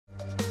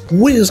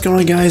What is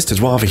going on, guys?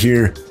 TheWaffle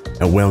here,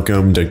 and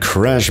welcome to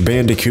Crash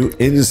Bandicoot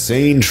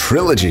Sane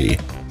Trilogy.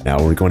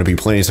 Now we're going to be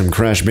playing some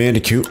Crash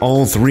Bandicoot,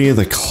 all three of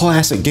the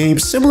classic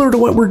games, similar to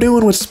what we're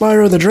doing with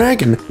Spyro the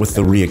Dragon with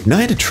the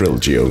Reignited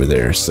trilogy over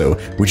there. So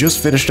we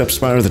just finished up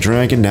Spyro the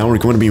Dragon, now we're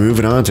going to be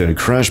moving on to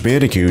Crash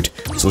Bandicoot.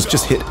 So let's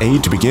just hit A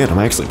to begin. I'm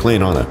actually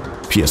playing on a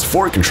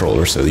PS4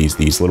 controller, so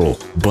these little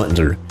buttons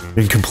are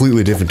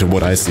completely different to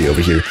what I see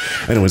over here.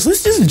 Anyways,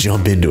 let's just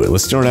jump into it.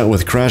 Let's start out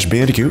with Crash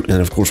Bandicoot,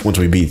 and of course, once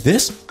we beat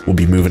this, we'll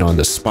be moving on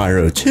to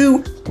Spyro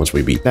 2. Once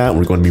we beat that,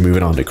 we're going to be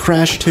moving on to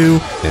Crash 2,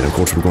 and of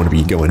course, we're going to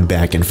be going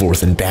back and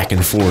forth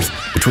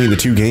between the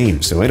two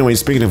games. So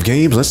anyways, speaking of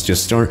games, let's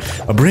just start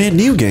a brand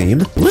new game.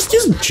 Let's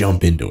just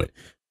jump into it.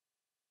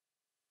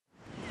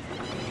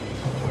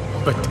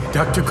 But,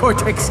 Dr.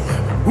 Cortex,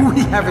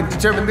 we haven't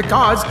determined the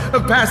cause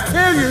of past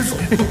failures.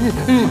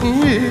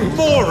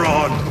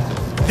 Moron!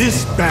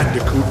 This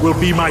Bandicoot will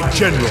be my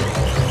general,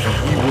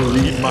 and he will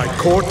lead my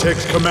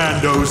Cortex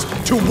commandos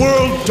to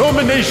world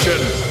domination.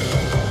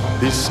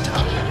 This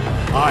time,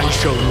 I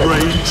shall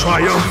reign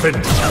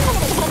triumphant.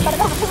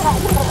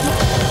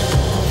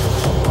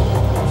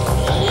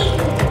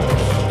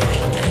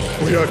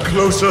 We are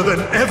closer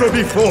than ever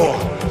before.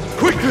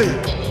 Quickly,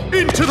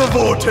 into the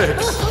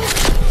vortex.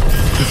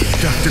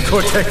 Dr.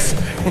 Cortex,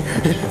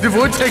 the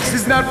vortex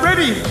is not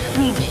ready.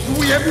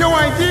 We have no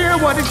idea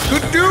what it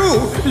could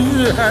do.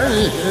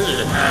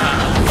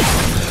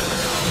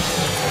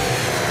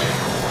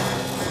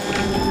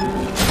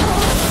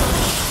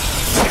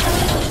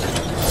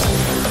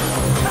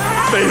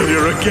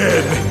 Failure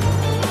again.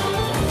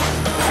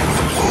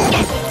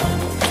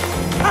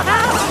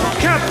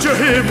 Capture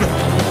him.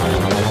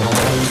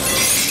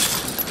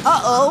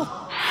 Uh-oh.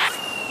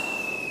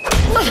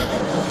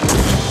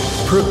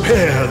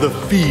 Prepare the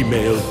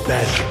female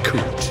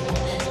Bandicoot.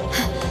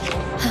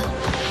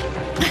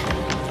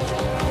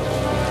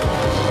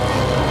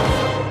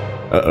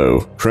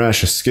 Uh-oh,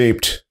 Crash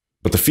escaped,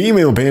 but the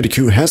female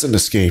Bandicoot hasn't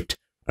escaped.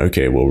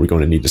 Okay, well, we're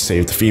going to need to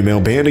save the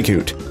female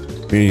Bandicoot.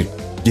 We need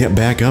to get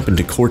back up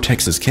into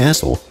Cortex's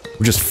castle.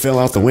 We just fell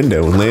out the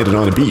window and landed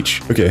on a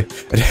beach. Okay.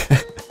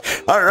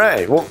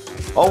 Alright, well,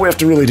 all we have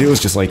to really do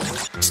is just, like,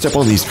 step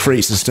on these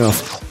crates and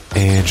stuff,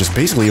 and just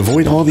basically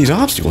avoid all these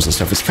obstacles and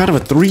stuff. It's kind of a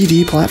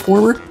 3D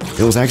platformer.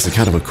 It was actually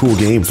kind of a cool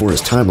game for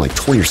its time, like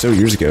 20 or so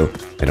years ago.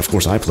 And of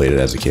course, I played it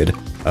as a kid.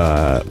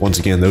 Once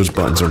again, those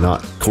buttons are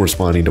not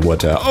corresponding to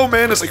what, oh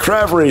man, it's a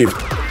crab rave!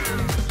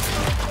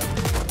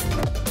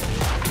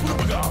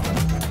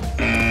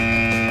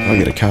 I'll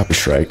get a copy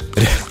strike.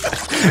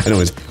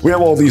 Anyways, we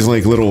have all these,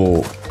 like,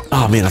 little...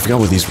 Oh man, I forgot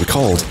what these were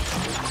called.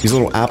 These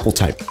little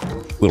apple-type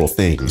little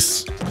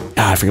things.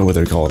 I forgot what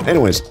they're called.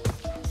 Anyways,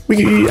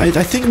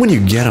 I think when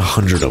you get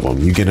 100 of them,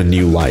 you get a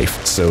new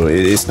life. So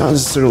it's not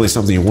necessarily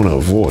something you want to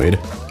avoid.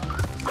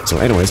 So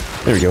anyways,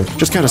 there we go.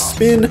 Just kind of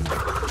spin,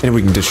 and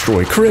we can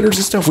destroy critters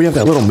and stuff. We have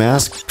that little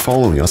mask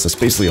following us. That's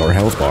basically our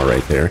health bar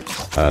right there.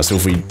 So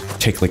if we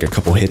take like a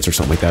couple hits or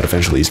something like that,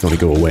 eventually it's going to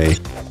go away.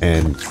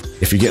 And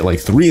if you get like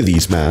 3 of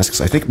these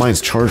masks, I think mine's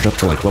charged up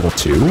to like level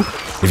 2.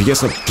 If you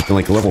get up to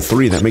like level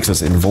 3, that makes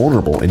us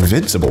invulnerable,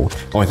 invincible.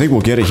 Oh, I think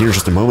we'll get it here in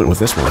just a moment with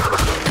this one.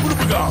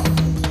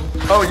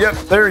 Oh, yep,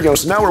 there we go.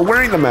 So now we're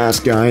wearing the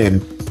mask, guy,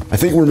 and I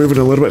think we're moving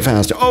a little bit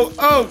faster. Oh,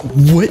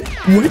 what?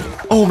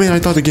 Oh, man, I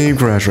thought the game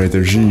crashed right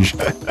there, sheesh.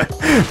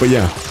 But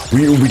yeah,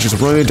 we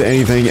just run into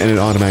anything, and it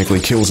automatically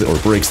kills it or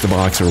breaks the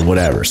box or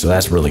whatever, so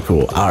that's really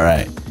cool. All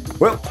right.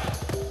 Well,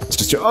 let's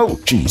just... Oh,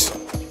 jeez.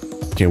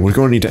 Okay, we're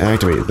going to need to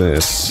activate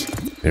this.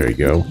 There we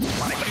go.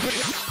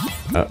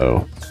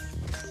 Uh-oh.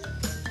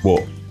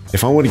 Well,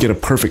 if I want to get a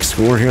perfect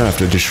score here, I have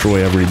to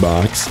destroy every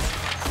box.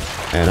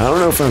 And I don't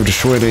know if I've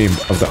destroyed any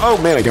of the... Oh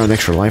man, I got an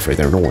extra life right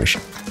there, noise.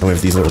 And we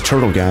have these little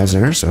turtle guys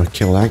there, so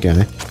kill that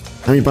guy.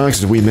 How many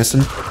boxes are we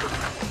missing?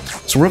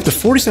 So we're up to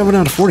 47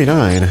 out of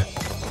 49. Is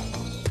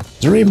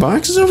there any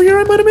boxes over here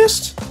I might have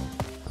missed?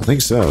 I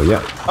think so,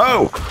 yeah.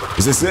 Oh!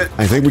 Is this it?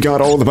 I think we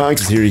got all the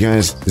boxes here, you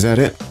guys. Is that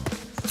it?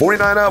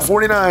 49 out of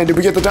 49. Did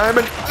we get the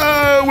diamond?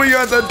 Oh, we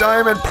got the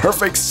diamond.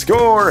 Perfect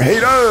score.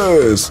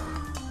 Haters!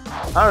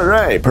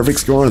 Alright, perfect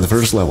score on the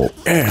first level.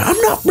 Yeah, I'm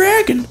not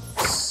bragging.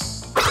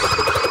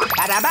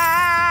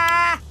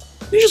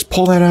 Did he just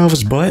pull that out of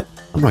his butt?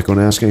 I'm not going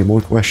to ask any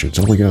more questions.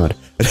 Oh my god.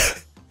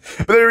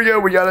 But there we go.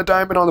 We got a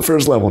diamond on the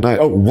first level. Nice.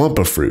 Oh,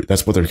 Wumpa fruit.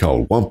 That's what they're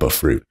called. Wumpa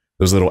fruit.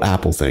 Those little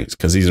apple things.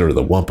 Because these are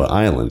the Wumpa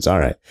Islands.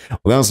 Alright.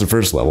 Well, that was the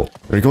first level.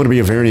 There's going to be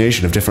a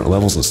variation of different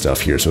levels and stuff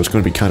here. So it's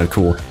going to be kind of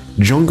cool.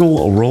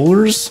 Jungle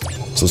rollers.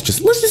 So let's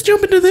just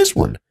jump into this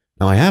one.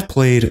 Now, I have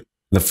played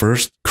the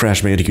first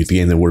Crash Bandicoot, the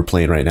game that we're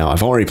playing right now.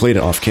 I've already played it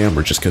off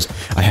camera just because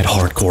I had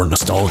hardcore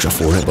nostalgia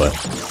for it, but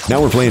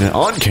now we're playing it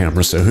on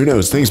camera, so who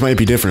knows? Things might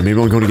be different.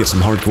 Maybe I'm going to get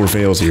some hardcore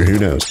fails here, who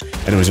knows?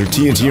 Anyways, our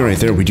TNT right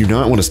there, we do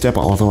not want to step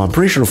on, although I'm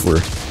pretty sure if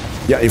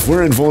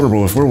we're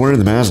invulnerable, if we're wearing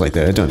the mask like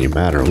that, it doesn't even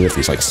matter. We have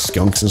these like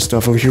skunks and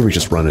stuff over here, we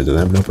just run into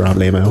them, no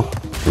problemo.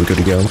 We're good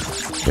to go.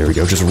 There we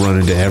go, just run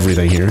into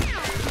everything here.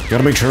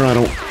 Gotta make sure I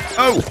don't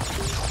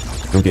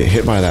get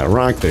hit by that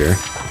rock there,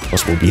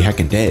 else we'll be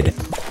heckin' dead.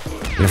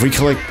 And if we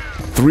collect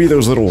 3 of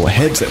those little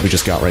heads that we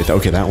just got right there.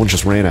 Okay, that one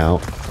just ran out.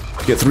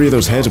 Get 3 of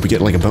those heads, we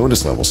get like a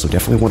bonus level. So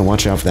definitely want to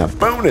watch out for that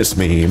bonus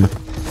meme.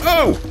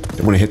 Oh!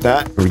 Don't want to hit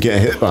that, or we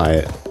get hit by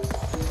it.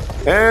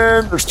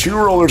 And there's 2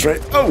 rollers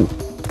right. Oh!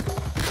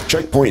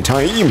 Checkpoint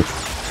time.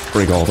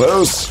 Break all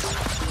those.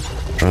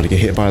 Trying to get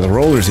hit by the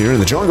rollers here in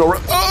the jungle.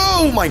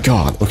 Oh my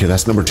god! Okay,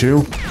 that's number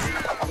 2.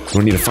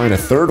 We need to find a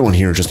 3rd one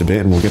here in just a bit,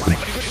 and we'll get the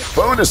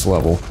bonus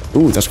level.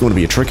 Ooh, that's going to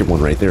be a tricky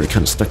one right there. It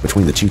kind of stuck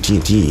between the 2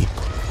 TNT.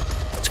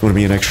 It's going to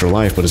be an extra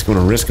life, but it's going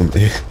to risk them.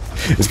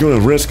 It's going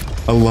to risk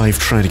a life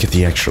trying to get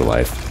the extra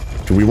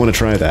life. Do we want to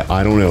try that?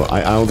 I don't know.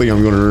 I don't think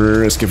I'm going to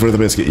risk it for the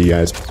biscuit, you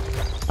guys.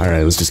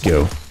 Alright, let's just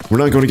go. We're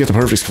not going to get the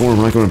perfect score.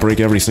 We're not going to break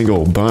every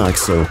single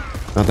box, so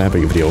not that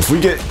big of a deal. If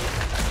we get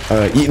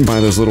eaten by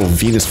those little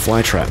Venus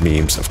flytrap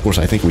memes, of course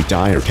I think we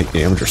die or take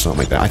damage or something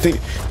like that. I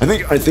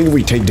think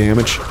we take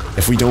damage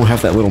if we don't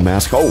have that little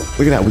mask. Oh,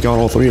 look at that, we got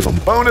all 3 of them.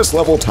 Bonus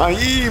level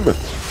time!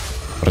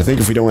 But I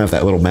think if we don't have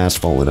that little mask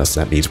following us,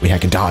 that means we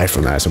can die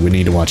from that, so we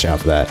need to watch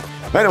out for that.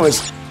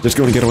 Anyways, just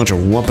going to get a bunch of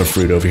Wumpa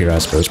fruit over here, I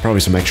suppose. Probably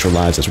some extra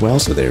lives as well,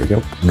 so there we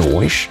go.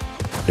 Noise.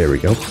 There we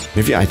go.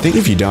 I think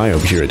if you die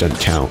over here, it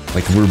doesn't count.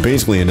 Like, we're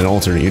basically in an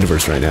alternate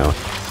universe right now.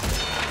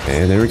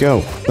 And there we go.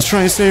 Let's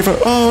try and save her.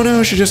 Oh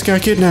no, she just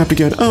got kidnapped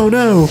again. Oh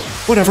no.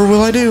 Whatever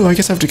will I do? I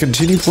guess I have to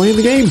continue playing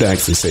the game to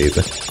actually save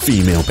the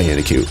female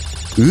Bandicoot.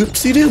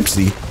 Oopsie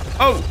doopsie.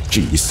 Oh,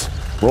 jeez.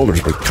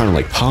 Rollers were kind of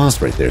like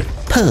paused right there.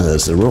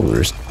 Pause the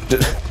rollers.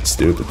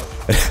 Stupid.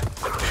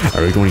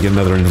 Are we going to get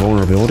another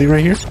invulnerability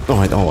right here?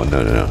 Oh,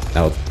 no.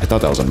 I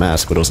thought that was a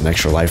mask, but it was an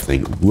extra life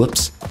thing.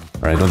 Whoops.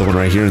 Alright, another one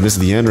right here, and this is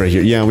the end right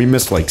here. Yeah, we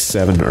missed like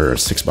 7 or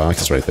 6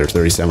 boxes right there.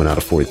 37 out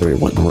of 43.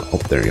 What more? Oh,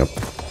 there you go.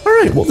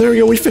 Alright, well, there we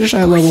go. We finished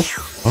that level.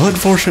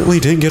 Unfortunately,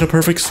 didn't get a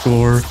perfect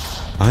score.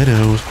 I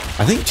know.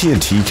 I think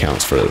TNT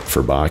counts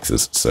for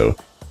boxes, so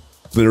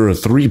there are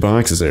 3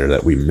 boxes there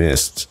that we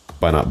missed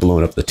by not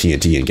blowing up the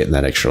TNT and getting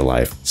that extra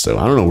life. So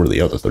I don't know where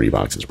the other 3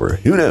 boxes were.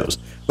 Who knows?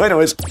 But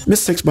anyways,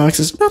 missed 6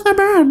 boxes. Not that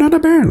bad, not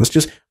that bad. Let's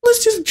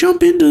just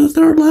jump into the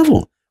 3rd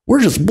level. We're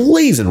just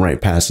blazing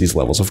right past these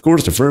levels. Of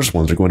course, the first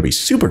ones are going to be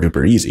super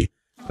duper easy.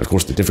 Of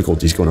course, the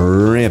difficulty is going to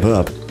ramp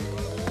up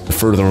the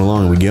further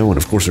along we go. And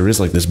of course, there is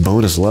like this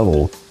bonus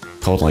level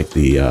called like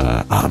the,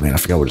 man, I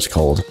forgot what it's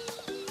called.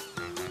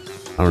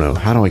 I don't know.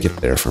 How do I get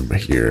there from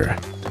here?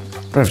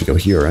 I have to go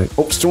here, right?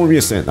 Oh, Stormy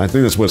Ascent. I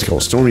think that's what it's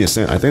called. Stormy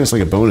Ascent. I think it's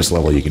like a bonus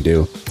level you can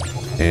do.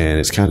 And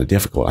it's kind of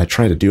difficult. I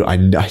tried to do... I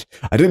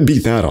didn't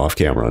beat that off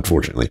camera,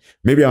 unfortunately.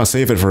 Maybe I'll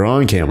save it for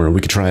on camera.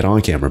 We could try it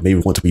on camera.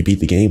 Maybe once we beat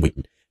the game, we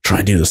can try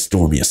and do the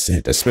Stormy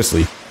Ascent.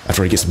 Especially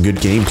after I get some good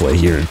gameplay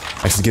here and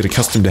actually get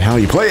accustomed to how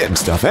you play it and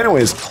stuff.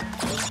 Anyways,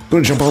 I'm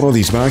going to jump out all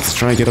these boxes,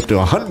 try and get up to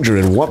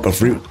 100 Wumpa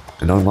fruit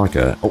and unlock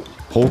a... Oh,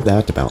 hold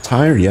that to bounce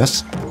higher,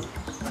 yes.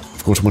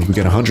 Of course, once we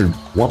get 100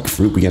 Wumpa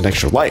fruit, we get an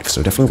extra life,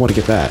 so definitely want to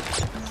get that.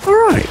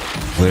 Alright,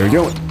 there we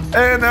go.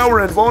 And now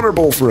we're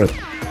invulnerable for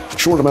a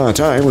short amount of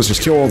time. Let's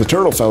just kill all the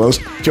turtle fellows.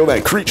 Kill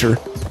that creature.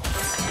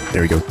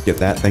 There we go. Get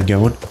that thing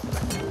going.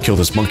 Kill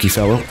this monkey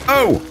fellow.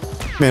 Oh!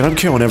 Man, I'm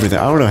killing everything.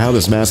 I don't know how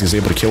this mask is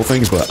able to kill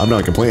things, but I'm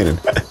not complaining.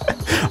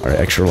 Alright,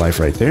 extra life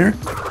right there.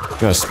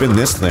 Gotta spin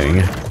this thing.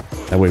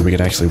 That way we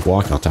can actually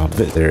walk on top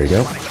of it. There you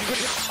go.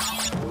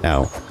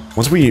 Now,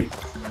 once we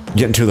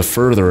get into the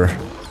further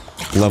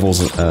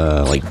levels,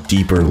 like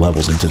deeper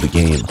levels into the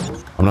game,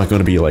 I'm not going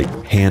to be like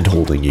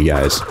hand-holding you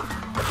guys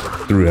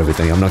through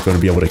everything. I'm not going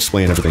to be able to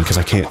explain everything because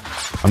I can't.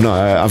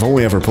 I've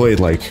only ever played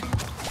like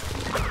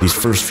these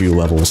first few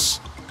levels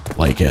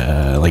like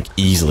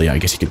easily, I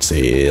guess you could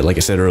say. Like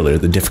I said earlier,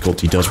 the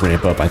difficulty does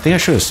ramp up. I think I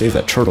should have saved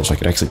that turtle so I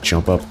could actually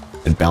jump up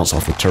and bounce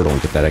off the turtle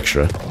and get that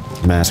extra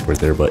mask right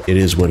there, but it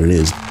is what it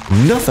is.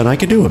 Nothing I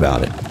can do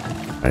about it.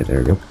 Alright, there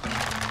we go.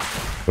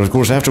 But of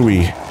course, after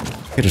we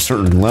hit a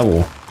certain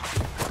level,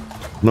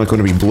 I'm not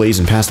going to be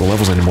blazing past the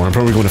levels anymore. I'm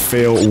probably going to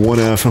fail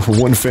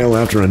one fail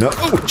after another.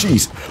 Oh,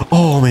 jeez.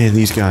 Oh, man,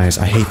 these guys.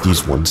 I hate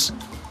these ones.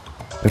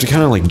 I have to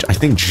kind of, like, I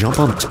think jump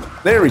on...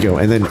 There we go.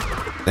 And then...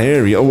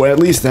 There we go. Well, at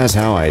least that's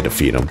how I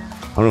defeat them.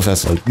 I don't know if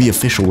that's, like, the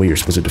official way you're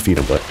supposed to defeat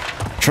them, but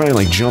try and,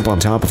 like, jump on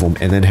top of them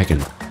and then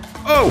heckin'...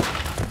 Oh!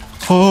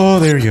 Oh,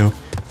 there you go.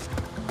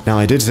 Now,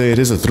 I did say it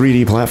is a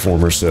 3D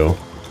platformer, so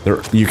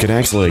you can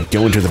actually, like,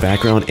 go into the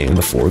background and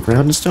the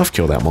foreground and stuff.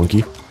 Kill that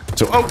monkey.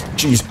 So, oh,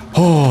 jeez.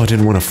 Oh, I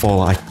didn't want to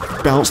fall. I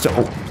bounced.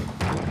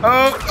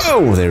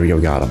 Oh, there we go.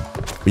 Got him.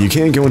 But you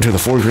can go into the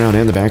foreground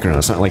and the background.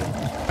 It's not like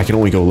I can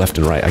only go left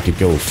and right. I could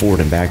go forward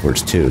and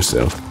backwards, too.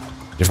 So,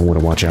 definitely want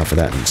to watch out for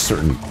that in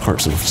certain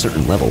parts of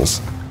certain levels.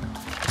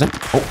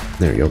 Oh,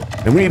 there you go.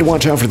 And we need to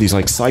watch out for these,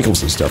 like,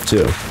 cycles and stuff,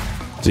 too.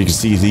 So you can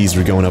see these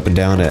are going up and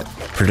down at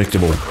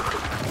predictable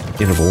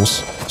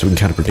intervals. So we can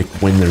kind of predict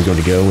when they're going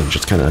to go and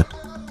just kind of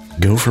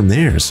go from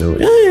there. So,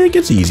 yeah, it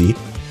gets easy.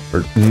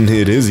 Or,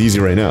 it is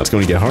easy right now. It's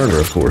going to get harder,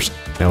 of course.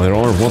 Now, there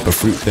are Wumpa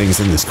fruit things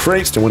in this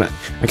crate, so when I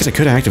guess I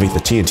could activate the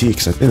TNT,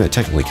 because I think that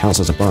technically counts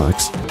as a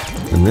box.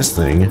 And this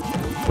thing,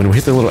 when we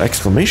hit the little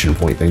exclamation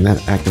point thing, that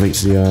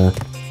activates the,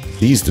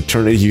 these to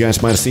turn it. You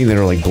guys might have seen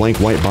there are like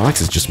blank white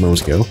boxes just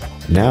moments ago.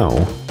 Now,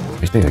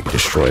 I think I can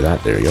destroy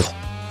that. There you go.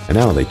 And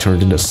now they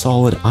turned into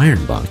solid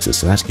iron boxes,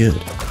 so that's good.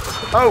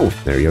 Oh,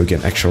 there you go,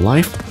 get extra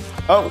life.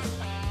 Oh,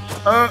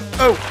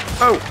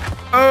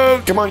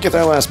 come on, get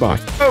that last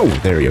box. Oh,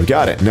 there you go,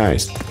 got it,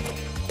 nice.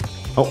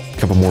 Oh, a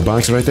couple more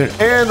boxes right there,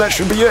 and that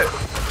should be it.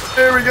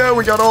 There we go,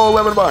 we got all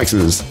 11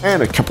 boxes.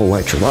 And a couple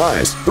extra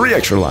lives. 3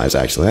 extra lives,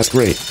 actually, that's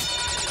great.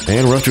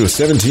 And we're up to a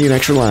 17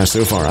 extra lives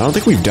so far. I don't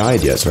think we've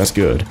died yet, so that's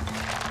good.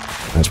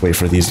 Let's wait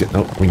for these to...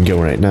 Oh, we can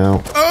go right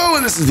now. Oh,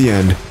 and this is the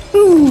end.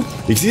 Woo! You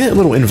can see that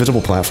little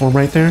invisible platform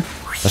right there?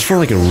 That's for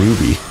like a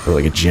ruby, or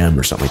like a gem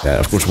or something like that.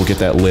 Of course, we'll get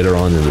that later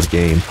on in this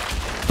game,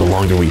 the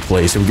longer we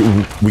play. So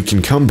we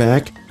can come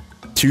back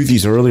to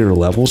these earlier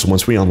levels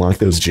once we unlock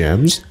those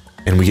gems,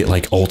 and we get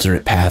like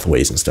alternate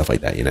pathways and stuff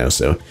like that, you know?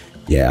 So,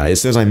 yeah, it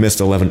says I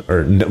missed 11,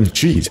 or no,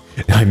 geez,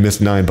 I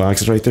missed 9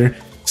 boxes right there.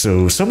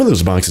 So some of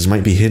those boxes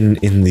might be hidden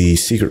in the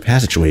secret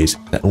passageways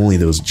that only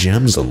those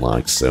gems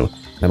unlock, so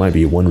that might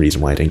be one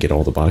reason why I didn't get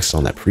all the boxes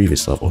on that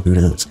previous level, who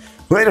knows.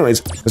 But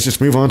anyways, let's just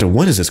move on to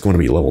what is this going to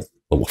be, level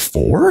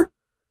 4?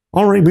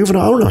 Alright, moving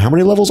on. I don't know how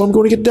many levels I'm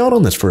going to get done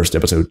on this first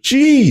episode.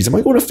 Jeez, am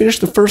I going to finish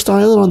the first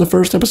island on the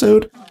first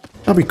episode?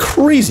 That'd be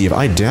crazy if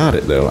I doubt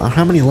it, though.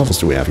 How many levels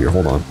do we have here?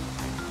 Hold on.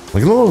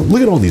 Like,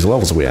 look at all these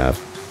levels that we have.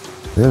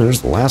 Yeah,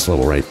 there's the last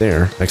level right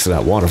there, next to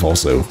that waterfall,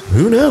 so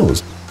who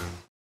knows?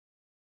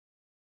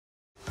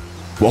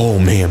 Oh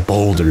man,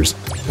 boulders.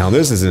 Now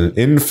this is an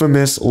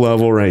infamous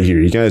level right here.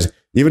 You guys,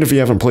 even if you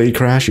haven't played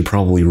Crash, you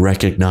probably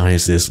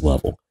recognize this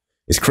level.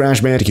 It's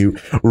Crash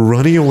Bandicoot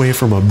running away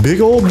from a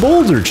big old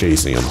boulder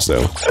chasing him,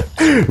 so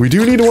we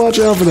do need to watch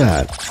out for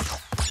that.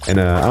 And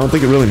I don't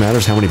think it really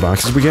matters how many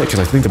boxes we get, because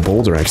I think the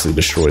boulder actually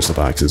destroys the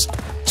boxes.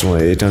 So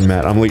it doesn't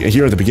matter. I'm like,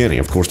 here at the beginning,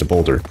 of course, the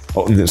boulder.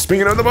 Oh, and then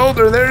speaking of the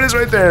boulder, there it is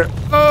right there.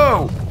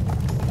 Oh!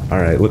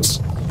 Alright, let's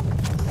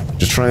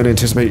just try and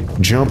anticipate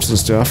jumps and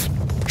stuff.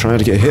 Trying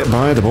to get hit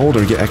by the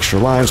boulder, get extra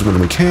lives when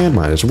we can,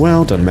 might as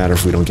well. Doesn't matter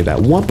if we don't get that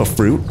Wumpa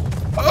fruit.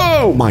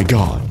 Oh my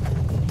god!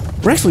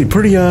 We're actually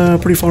pretty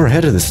far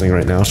ahead of this thing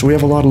right now, so we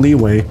have a lot of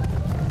leeway.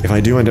 If I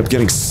do end up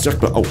getting stuck,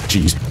 but oh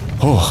jeez.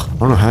 Oh, I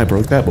don't know how I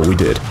broke that, but we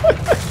did.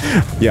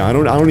 Yeah, I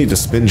don't need to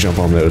spin jump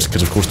on those,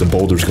 because of course the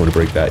boulder's going to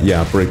break that.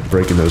 Yeah,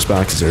 breaking those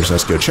boxes there, so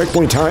that's good.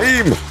 Checkpoint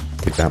time!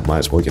 Get that, might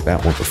as well get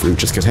that Wumpa fruit,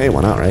 just because, hey,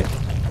 why not, right?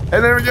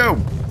 And there we go!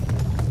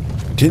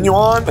 Continue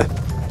on!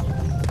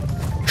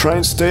 Try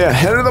and stay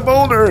ahead of the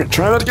boulder.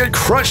 Try not to get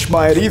crushed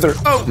by it either.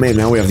 Oh man,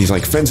 now we have these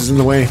like fences in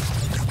the way.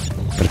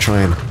 Gotta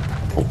try and...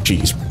 Oh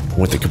jeez,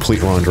 went the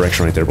complete wrong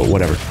direction right there, but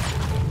whatever.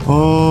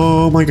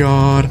 Oh my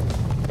god.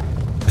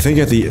 I think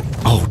at the...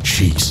 Oh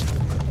jeez.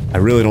 I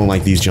really don't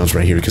like these jumps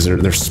right here because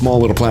they're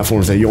small little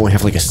platforms that you only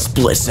have like a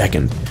split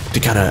second to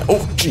kind of...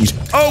 Oh jeez.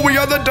 Oh, we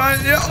got the...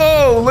 Yeah,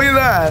 oh, look at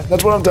that.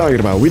 That's what I'm talking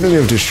about. We didn't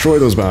even destroy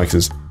those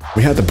boxes.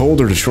 We had the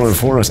boulder destroy them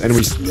for us, and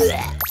we...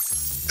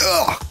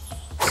 Ugh.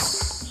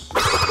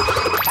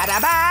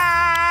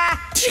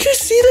 Did you guys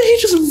see that?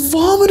 He just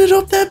vomited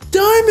up that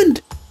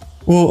diamond.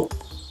 Well,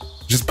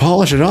 just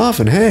polish it off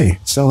and hey,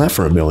 sell that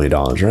for $1 million,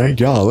 right?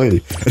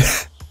 Golly.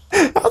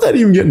 How'd that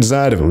even get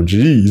inside of him?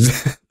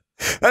 Jeez.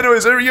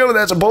 Anyways, there we go.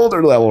 That's a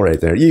boulder level right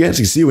there. You guys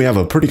can see we have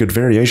a pretty good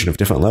variation of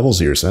different levels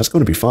here, so that's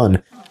going to be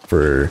fun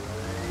for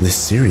this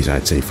series,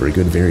 I'd say, for a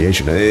good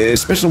variation.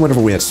 Especially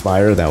whenever we had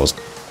Spire, that was...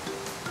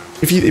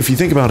 If you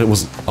think about it,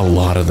 was a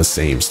lot of the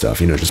same stuff,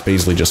 you know, just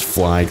basically just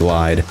fly,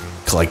 glide,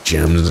 collect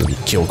gems, and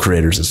kill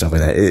critters and stuff like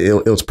that.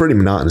 It was pretty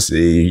monotonous.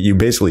 You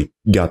basically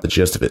got the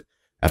gist of it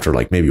after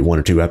like maybe 1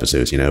 or 2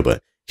 episodes, you know,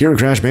 but here in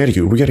Crash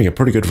Bandicoot, we're getting a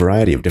pretty good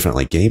variety of different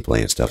like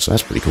gameplay and stuff, so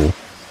that's pretty cool.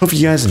 Hope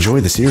you guys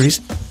enjoyed the series.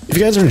 If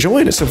you guys are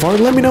enjoying it so far,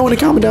 let me know in a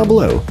comment down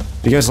below.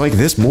 Do you guys like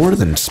this more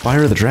than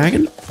Spyro the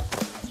Dragon?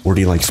 Or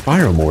do you like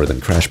Spyro more than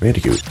Crash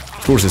Bandicoot?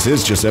 Of course, this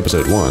is just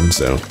episode 1,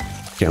 so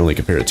can't really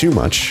compare it too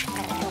much.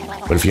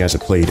 But if you guys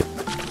have played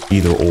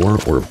either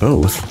or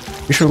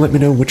both, be sure to let me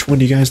know which one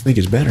do you guys think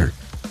is better.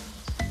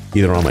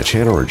 Either on my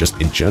channel or just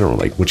in general,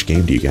 like which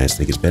game do you guys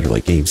think is better,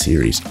 like game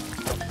series.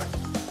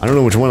 I don't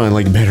know which one I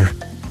like better.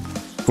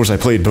 Of course, I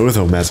played both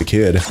of them as a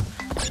kid,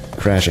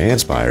 Crash and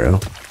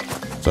Spyro.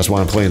 So that's why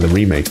I'm playing the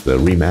remakes, the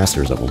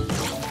remasters of them.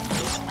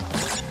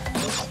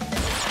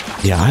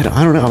 Yeah, I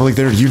don't know, like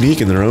they're unique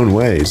in their own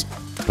ways.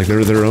 Like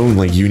they're their own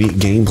like unique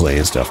gameplay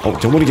and stuff. Oh,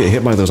 don't want to get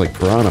hit by those like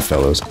piranha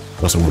fellows.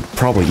 Else we'll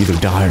probably either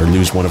die or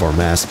lose one of our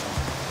mass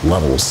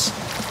levels.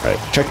 Alright,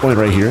 checkpoint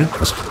right here.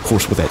 That's of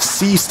course what that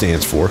C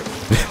stands for.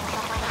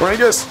 Or I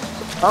guess,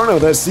 I don't know,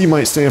 that C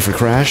might stand for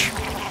Crash.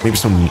 Maybe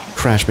some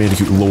Crash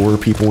Bandicoot lore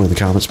people in the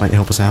comments might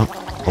help us out.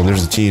 Oh,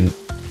 there's a TNT.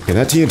 Okay,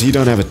 that TNT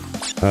don't have a,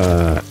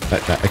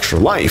 that extra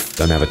life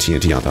doesn't have a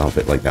TNT on top of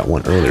it like that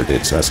one earlier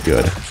did, so that's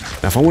good.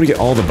 Now, if I want to get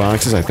all the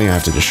boxes, I think I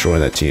have to destroy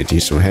that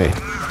TNT, so hey,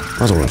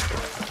 might as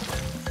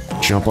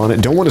well jump on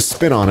it. Don't want to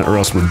spin on it or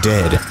else we're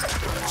dead.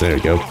 So there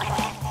you go.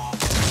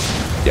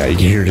 Yeah, you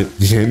can hear it.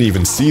 You didn't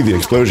even see the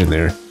explosion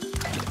there.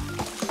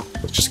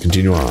 Let's just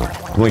continue on.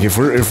 Like, if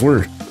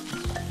we're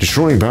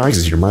destroying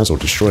boxes here, might as well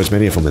destroy as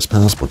many of them as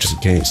possible, just in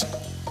case.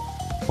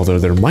 Although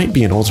there might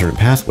be an alternate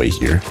pathway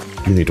here.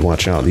 You need to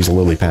watch out. These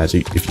lily pads,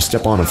 if you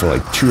step on them for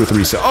like 2 or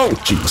 3 seconds. Oh,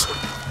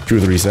 jeez. 2 or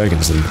 3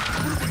 seconds, and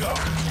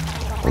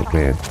Oh,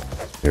 man.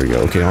 There we go.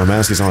 Okay, our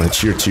mask is on a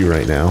tier 2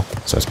 right now.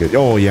 So that's good.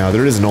 Oh, yeah,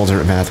 there is an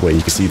alternate pathway.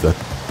 You can see the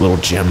little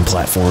gem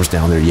platforms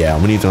down there. Yeah,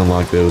 we need to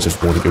unlock those if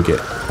we want to go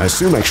get, I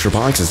assume, extra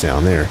boxes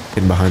down there,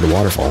 hidden behind the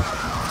waterfall.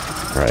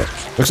 Alright.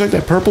 Looks like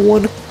that purple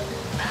one.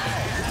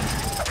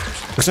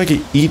 Looks like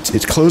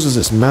it closes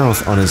its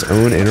mouth on its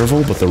own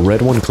interval, but the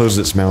red one closes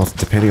its mouth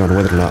depending on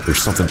whether or not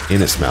there's something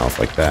in its mouth,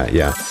 like that,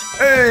 yeah.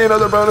 Hey,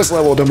 another bonus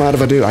level, don't mind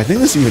if I do. I think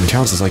this even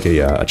counts as like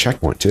a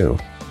checkpoint, too.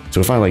 So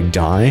if I, like,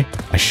 die,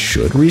 I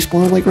should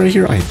respawn, like, right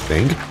here, I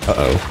think.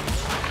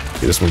 Uh-oh.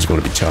 Okay, this one's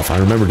going to be tough. I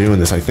remember doing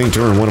this, I think,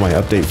 during one of my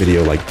update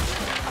video, like,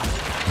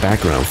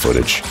 background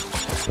footage.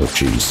 Oh,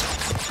 jeez.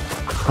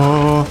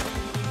 Oh.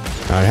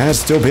 It has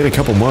still been a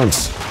couple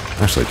months.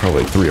 Actually,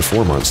 probably 3 or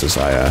 4 months since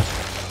I,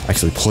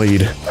 actually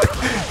played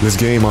this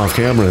game off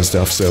camera and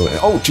stuff, so...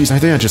 Oh, jeez, I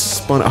think I just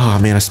spun... Oh,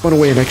 man, I spun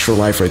away an extra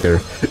life right there.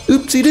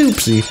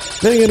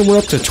 Oopsie-doopsie. Then again, we're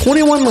up to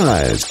 21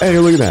 lives. Hey,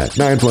 look at that.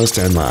 9 plus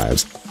 10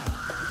 lives.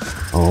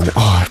 Oh, man.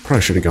 Oh, I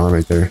probably should have gone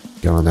right there.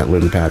 Gone on that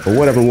lily pad. But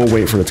whatever, we'll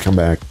wait for it to come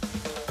back.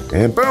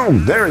 And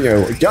boom! There we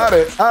go. Got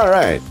it.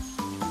 Alright.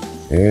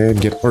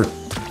 And get... Or,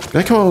 did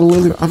I call it a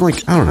lily? I'm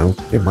like, I don't know.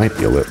 It might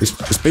be a lily.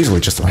 It's basically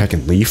just a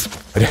heckin' leaf.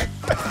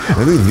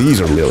 I think these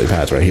are lily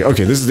pads right here.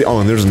 Okay, this is the... Oh,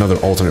 and there's another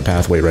alternate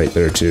pathway right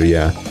there, too.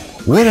 Yeah.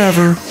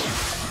 Whatever.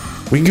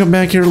 We can come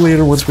back here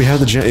later once we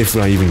have the gem... If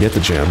I even get the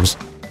gems.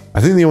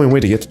 I think the only way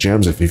to get the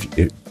gems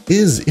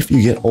is if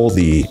you get all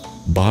the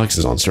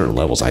boxes on certain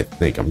levels, I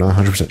think. I'm not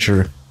 100%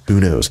 sure. Who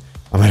knows?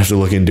 I might have to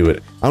look into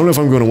it. I don't know if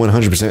I'm going to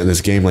 100% in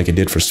this game like I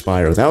did for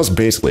Spyro. That was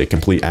basically a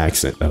complete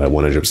accident that I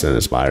 100% in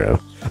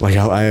Spyro. Like,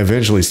 I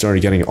eventually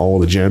started getting all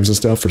the gems and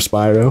stuff for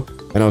Spyro,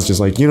 and I was just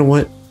like, you know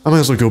what? I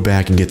might as well go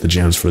back and get the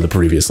gems for the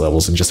previous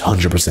levels and just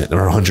 100%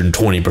 or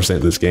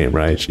 120% this game,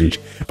 right? Sheesh.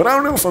 But I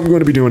don't know if I'm going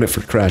to be doing it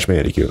for Crash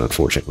Bandicoot,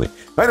 unfortunately.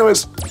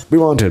 Anyways, we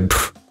wanted...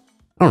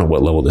 I don't know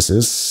what level this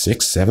is,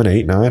 6, 7,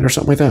 8, 9, or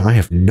something like that. I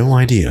have no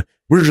idea.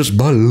 We're just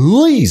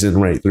blazing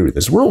right through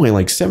this. We're only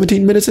like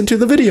 17 minutes into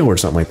the video or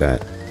something like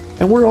that.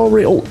 And we're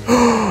already,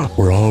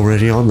 we're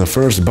already on the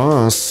first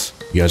boss.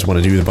 You guys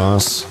want to do the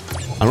boss?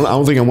 I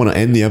don't think I want to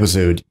end the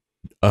episode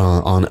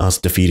on us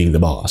defeating the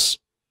boss.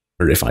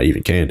 Or if I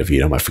even can defeat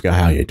him. I forgot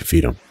how you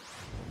defeat him.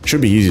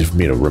 Should be easy for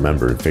me to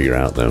remember and figure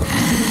out, though.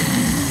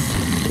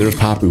 There's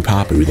Papu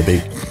Papu, the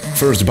big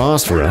first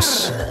boss for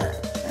us.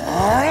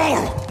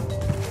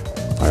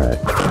 Alright.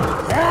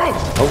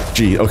 Oh,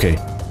 gee, okay.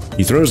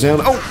 He throws down.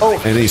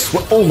 Oh, and he's...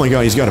 Oh my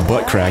god, he's got a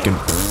butt crack and...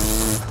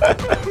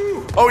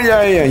 Oh,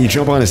 yeah, you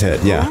jump on his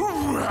head. Yeah.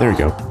 There we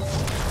go.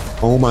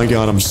 Oh my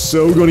god, I'm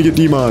so gonna get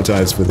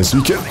demonetized for this.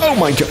 Oh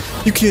my god.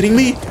 You kidding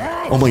me?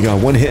 Oh my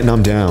god, one hit and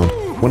I'm down.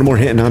 One more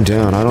hit and I'm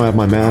down. I don't have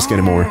my mask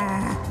anymore.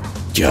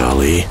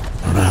 Golly.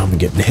 I don't know how I'm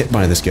getting hit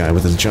by this guy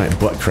with his giant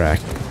butt crack.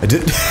 I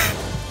did...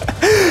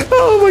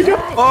 Oh my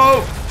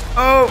god.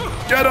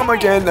 Oh, get him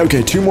again.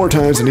 Okay, 2 more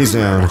times and he's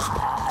down.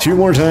 2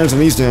 more times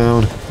and he's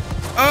down.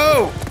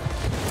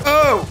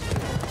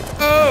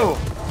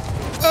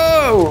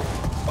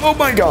 Oh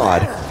my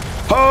god.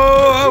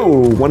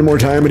 Oh, 1 more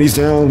time and he's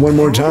down. 1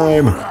 more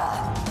time.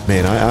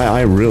 Man,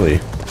 I really...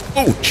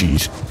 Oh,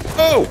 jeez.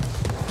 Oh!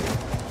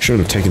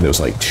 Shouldn't have taken those,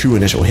 like, 2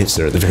 initial hits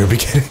there at the very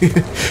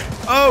beginning.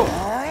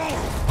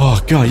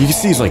 Oh, god, you can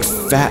see he's, like,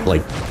 fat,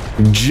 like,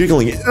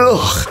 jiggling.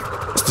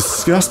 Ugh. It's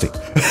disgusting.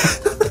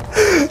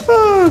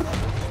 Oh,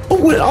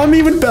 I'm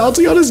even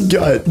bouncing on his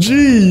gut.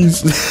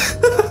 Jeez.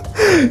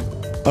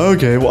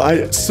 Okay, well,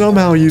 I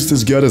somehow used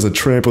his gut as a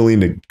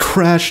trampoline to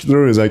crash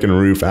through his second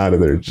roof out of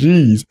there.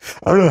 Jeez.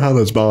 I don't know how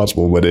that's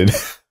possible, but it...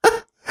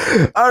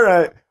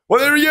 Alright. Well,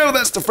 there we go.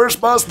 That's the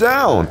first boss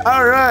down.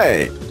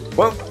 Alright.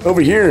 Well,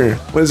 over here,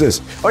 what is this?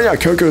 Oh, yeah,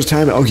 Coco's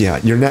time. Oh, yeah,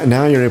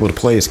 now you're able to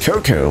play as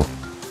Coco.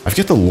 I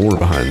forget the lore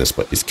behind this,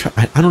 but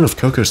I don't know if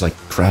Coco's, like,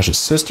 Crash's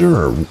sister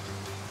or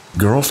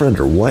girlfriend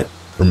or what.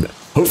 Or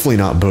hopefully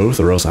not both,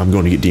 or else I'm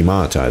going to get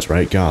demonetized,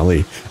 right?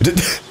 Golly.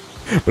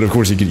 But of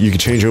course, you can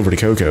change over to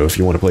Coco if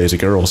you want to play as a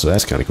girl, so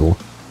that's kind of cool.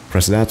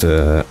 Press that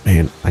to...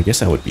 Man, I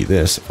guess that would be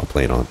this if I'm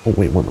playing on... Oh,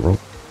 wait, what in the world?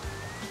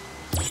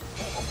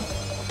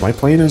 Am I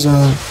playing as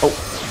a...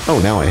 Oh,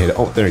 now I hit it.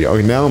 Oh, there you go.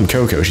 Okay, now I'm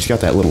Coco. She's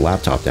got that little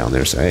laptop down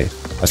there, so hey,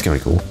 that's kind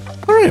of cool.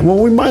 Alright, well,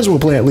 we might as well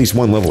play at least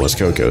 1 level as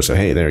Coco, so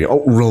hey, there you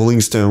go. Oh, Rolling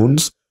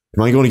Stones.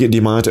 Am I going to get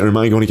demonetized, or am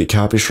I going to get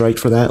copy striked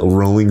for that?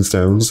 Rolling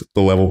Stones.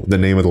 The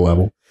name of the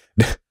level.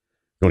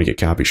 Going to get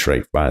copy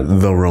striked by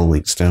the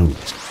Rolling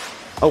Stones.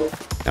 Oh,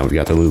 now we've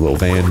got the little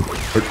van.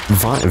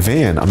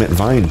 I meant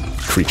vine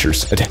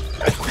creatures.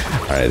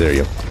 Alright, there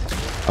you go.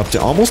 Up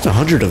to almost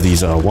 100 of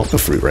these Wampa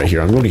fruit right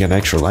here. I'm going to get an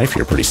extra life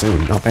here pretty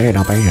soon. Not bad,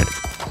 not bad.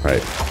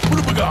 Alright.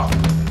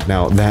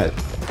 Now, that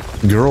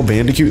girl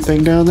Bandicoot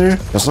thing down there,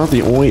 that's not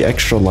the only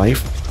extra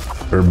life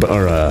or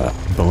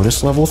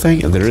bonus level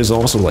thing. And there is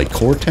also, like,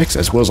 Cortex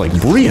as well as, like,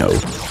 Brio.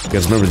 You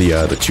guys remember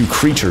the 2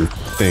 creature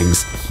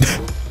things.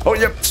 Oh,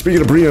 yep.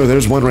 Speaking of Brio,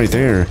 there's one right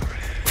there.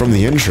 From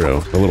the intro,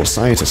 the little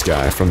scientist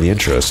guy from the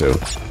intro, so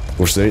of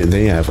course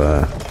they have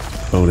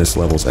bonus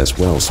levels as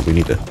well, so we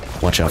need to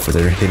watch out for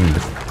their hidden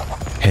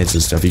heads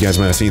and stuff. You guys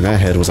might have seen that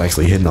head was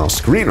actually hidden off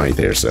screen right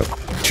there. So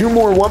 2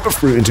 more Wumpa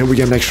Fruit until we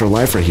get an extra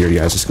life right here, you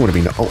guys. It's going to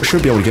be, oh,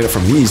 should be able to get it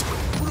from these.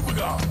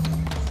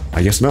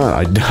 I guess not.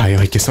 I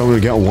guess I'm going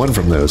to get 1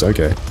 from those.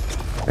 Okay.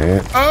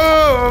 And,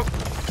 oh!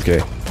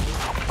 Okay.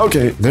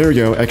 Okay, there we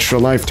go. Extra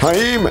life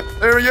time.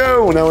 There we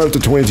go. Now we're up to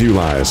 22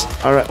 lives.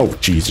 All right. Oh,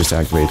 jeez, just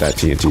activate that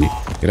TNT.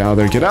 Get out of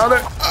there. Get out of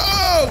there.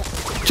 Oh!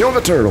 Kill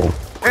the turtle.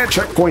 And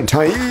checkpoint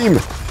time.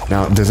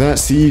 Now, does that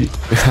see?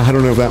 I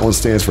don't know if that one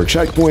stands for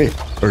checkpoint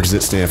or does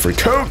it stand for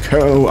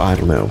Coco? I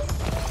don't know.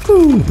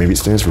 Ooh, maybe it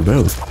stands for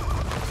both.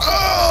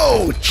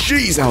 Oh,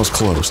 jeez, that was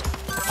close.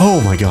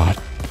 Oh my god.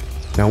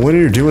 Now, when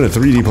you're doing a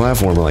 3D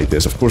platformer like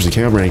this, of course, the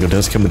camera angle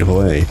does come into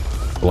play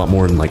a lot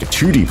more than like a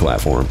 2D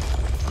platform.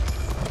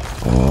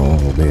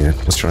 Oh man,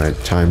 let's try and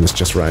time this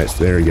just right.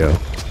 There we go.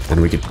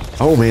 And we could.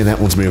 Oh man, that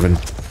one's moving.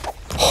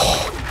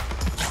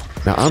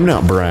 Now, I'm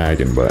not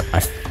bragging, but I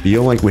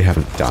feel like we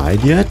haven't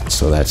died yet,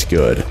 so that's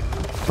good.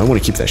 I want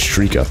to keep that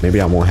streak up. Maybe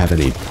I won't have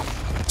any.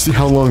 See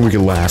how long we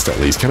can last at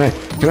least. Can I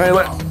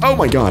let? Oh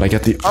my god, I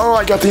got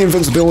the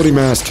invincibility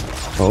mask.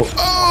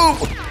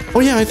 Oh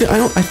yeah, I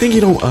think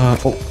you don't.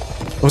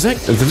 Was that?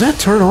 Did that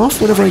turn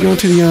off whenever I go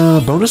to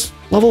the bonus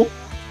level?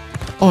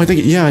 Oh, I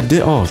think yeah, I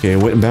did. Oh, okay, I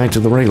went back to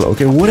the regular.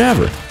 Okay,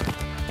 whatever.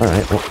 All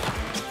right. Well,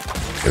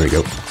 there we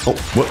go. Oh,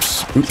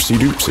 whoops. Oopsie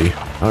doopsie.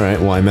 All right.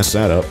 Well, I messed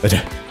that up.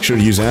 Should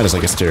have used that as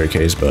like a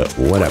staircase, but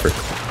whatever.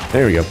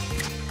 There we go.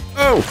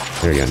 Oh,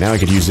 there we go. Now I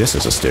could use this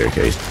as a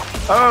staircase.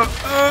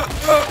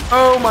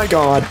 Oh my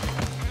god.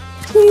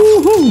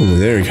 Woohoo!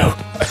 There we go.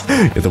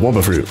 Get the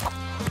Wumpa Fruit.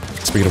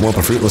 Speaking of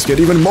Wumpa Fruit, let's get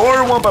even more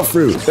Wumpa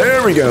Fruit.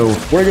 There we go.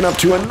 Working up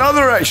to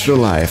another extra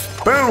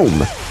life. Boom.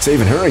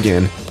 Saving her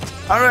again.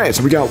 Alright,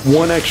 so we got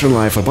 1 extra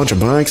life, a bunch of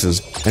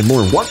boxes, and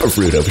more Wumpa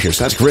Fruit over here,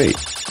 so that's great.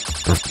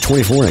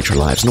 24 extra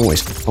lives,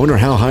 nice. I wonder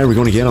how high we're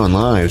going to get on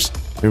lives.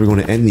 Maybe we're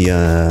going to end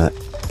the,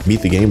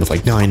 beat the game with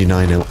like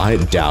 99. I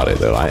doubt it,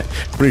 though. I'm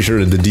pretty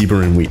sure the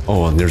deeper in we...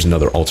 Oh, and there's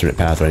another alternate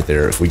path right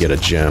there if we get a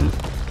gem.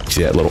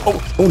 See that little...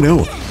 Oh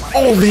no.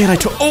 Oh, man,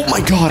 oh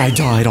my god, I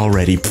died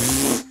already.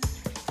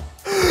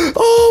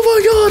 Oh my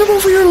god, I'm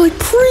over here like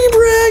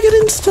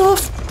pre-bragging and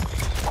stuff.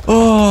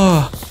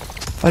 Oh,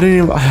 I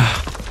didn't even...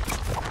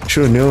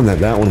 Should have known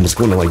that one was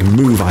going to like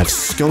move. I have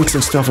skunks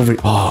and stuff over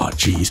here. Oh,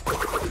 jeez.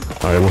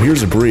 All right, well,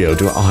 here's a Brio.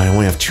 I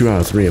only have 2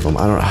 out of 3 of them.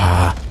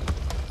 I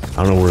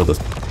don't know where the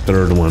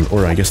 3rd one,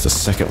 or I guess the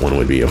 2nd one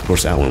would be. Of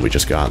course, that one we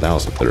just got. That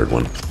was the 3rd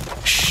one.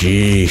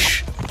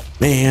 Sheesh.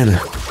 Man. I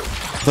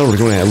thought we were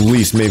going to at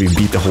least maybe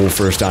beat the whole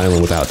first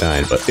island without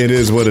dying, but it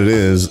is what it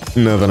is.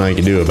 Nothing I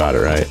can do about it,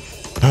 right?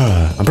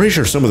 I'm pretty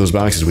sure some of those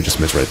boxes we just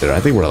missed right there. I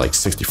think we're like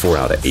 64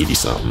 out of 80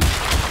 something.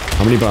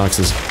 How many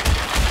boxes?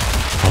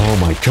 Oh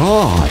my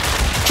god.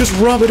 Just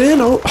rub it in.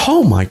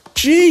 Oh my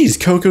jeez.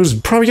 Coco's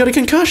probably got a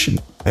concussion.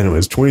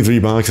 Anyways, 23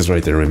 boxes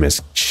right there we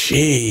missed.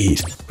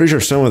 Jeez. Pretty sure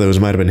some of those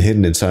might have been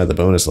hidden inside the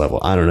bonus level.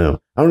 I don't know.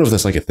 I don't know if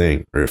that's like a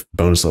thing or if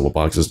bonus level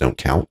boxes don't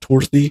count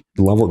towards the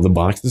level of the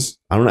boxes.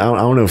 I don't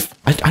know if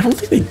I don't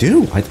think they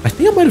do. I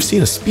think I might have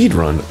seen a speed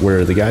run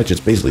where the guy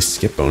just basically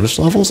skipped bonus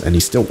levels and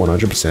he's still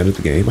 100% of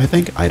the game, I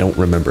think. I don't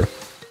remember.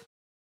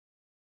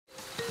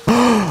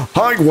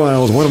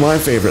 Hogwild, one of my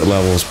favorite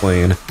levels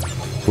playing.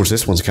 Of course,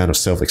 this one's kind of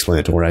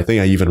self-explanatory. I think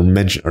I even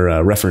mentioned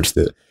or referenced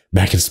it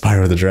back in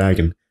Spyro the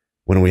Dragon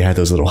when we had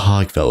those little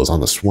hog fellows on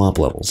the swamp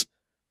levels.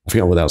 I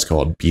forgot what that was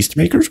called.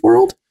 Beastmaker's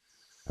World?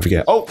 I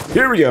forget. Oh,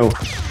 here we go.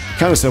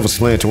 Kind of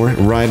self-explanatory.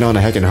 Riding on a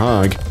heckin'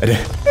 hog.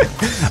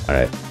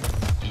 Alright.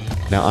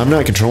 Now, I'm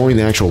not controlling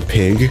the actual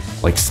pig,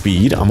 like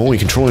speed. I'm only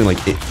controlling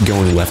like it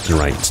going left and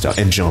right and stuff,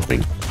 and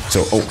jumping.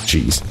 So, oh,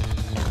 jeez.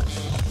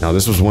 Now,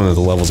 this was one of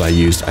the levels I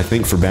used, I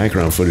think, for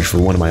background footage for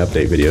one of my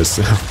update videos,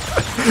 so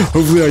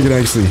hopefully I can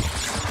actually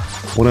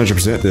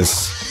 100%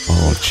 this.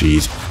 Oh,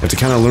 jeez. I have to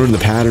kind of learn the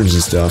patterns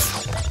and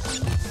stuff.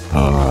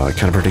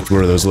 Kind of predict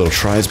where those little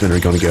tribesmen are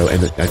going to go,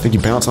 and I think you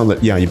bounce on the,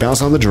 yeah, you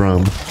bounce on the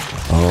drum.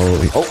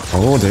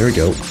 Oh, there we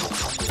go.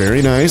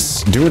 Very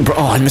nice.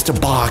 Oh, I missed a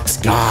box.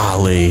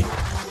 Golly.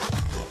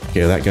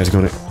 Okay, that guy's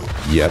going to,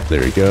 yep,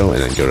 there you go,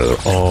 and then go to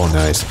the, oh,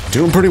 nice.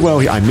 Doing pretty well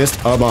here. I missed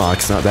a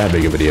box, not that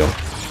big of a deal.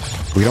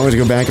 We can always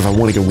go back if I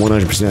want to go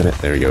 100% it.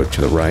 There you go,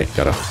 to the right.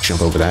 Gotta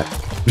jump over that.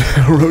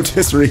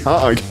 Rotisserie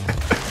hog.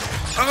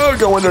 Oh,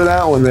 go under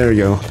that one. There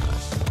you go.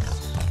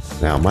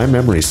 Now, my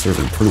memory's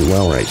serving pretty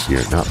well right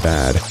here. Not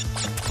bad.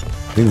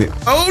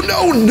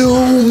 Oh,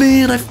 no,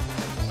 man.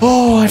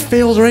 I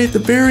failed right at the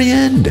very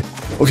end.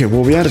 Okay,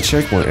 well, we had a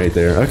checkpoint right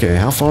there. Okay,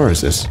 how far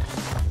is this?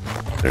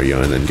 There you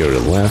go, and then go to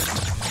the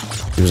left.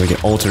 It was like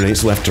it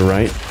alternates left to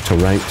right, to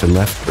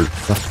left, or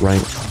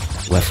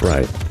left,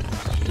 right.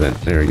 Then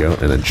there we go,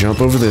 and then jump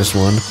over this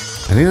one.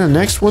 I think the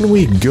next one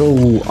we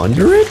go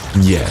under it?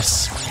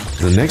 Yes.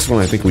 The next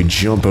one I think we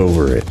jump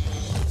over it.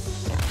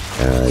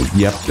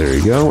 Yep, there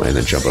you go, and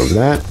then jump over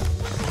that.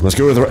 Let's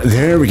go to the right.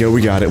 There we go,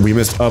 we got it. We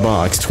missed a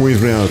box.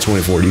 23 out of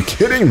 24. Are you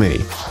kidding me?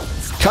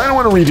 Kind of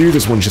want to redo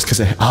this one just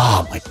because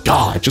oh my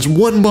god, just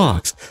one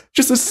box.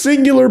 Just a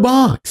singular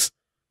box.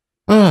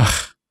 Ugh.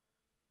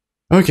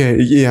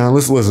 Okay, yeah,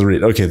 let's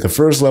read. Okay, the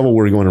first level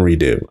we're going to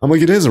redo. I'm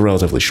like, it is a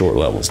relatively short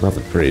level. It's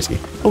nothing crazy.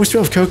 Oh, we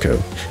still have Coco.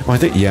 Oh, I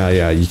think,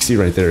 yeah, you can see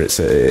right there, it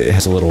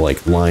has a little,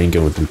 like, line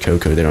going through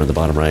Coco there on the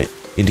bottom right,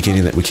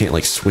 indicating that we can't,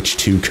 like, switch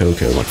to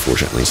Coco,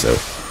 unfortunately, so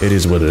it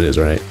is what it is,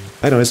 right?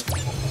 Anyways.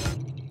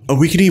 Oh,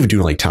 we could even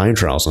do, like, time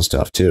trials and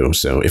stuff, too,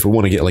 so if we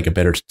want to get, like, a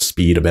better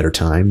speed, a better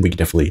time, we could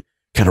definitely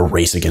kind of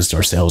race against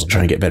ourselves and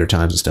try and get better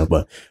times and stuff,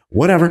 but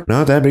whatever,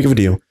 not that big of a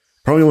deal.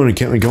 Probably want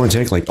to go and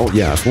take, like, oh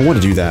yeah, if we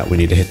want to do that, we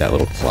need to hit that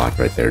little clock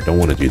right there. Don't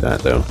want to do that,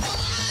 though.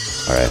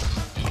 Alright.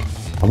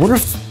 I wonder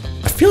if,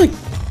 I feel like,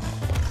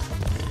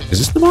 is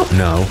this the box?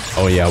 No.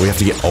 Oh yeah, we have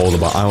to get all the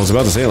box. I was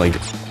about to say, like,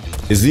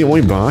 is the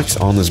only box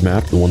on this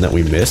map the one that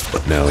we missed?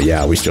 But no,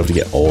 yeah, we still have to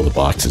get all the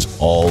boxes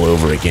all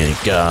over again.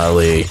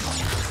 Golly.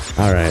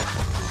 Alright.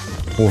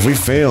 Well, if we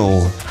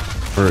fail,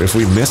 or if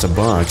we miss a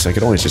box, I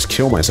could always just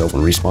kill myself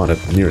and respawn at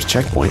the nearest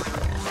checkpoint.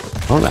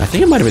 I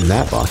think it might have been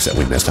that box that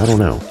we missed. I don't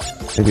know.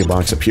 Maybe a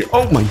box up here.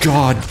 Oh my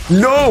god!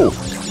 No!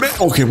 Man,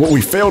 okay, well,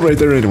 we failed right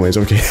there anyways.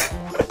 Okay.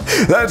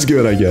 That's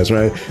good, I guess,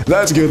 right?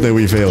 That's good that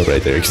we failed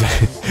right there. Because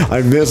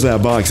I missed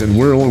that box, and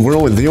we're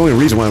only the only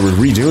reason why we're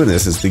redoing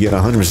this is to get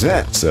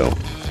 100%. So,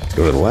 let's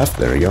go to the left.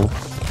 There we go.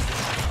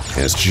 And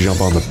let's jump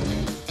on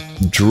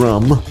the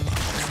drum.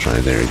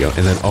 There we go.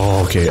 And then,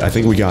 oh, okay. I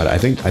think we got it.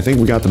 I think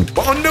we got them.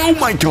 Oh, no,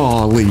 my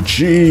golly.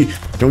 Gee.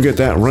 Don't get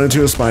that. Run into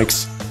the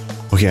spikes.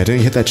 Okay, I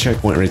didn't hit that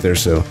checkpoint right there,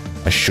 so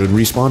I should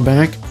respawn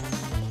back.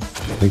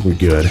 I think we're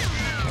good.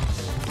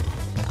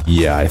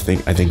 Yeah, I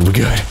think we're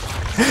good.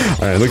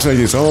 Alright, looks like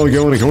it's all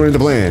going according to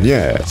plan.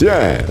 Yes.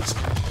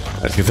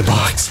 Let's get the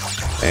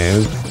box.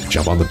 And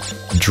jump on the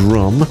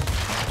drum.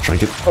 Try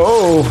and get...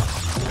 Oh!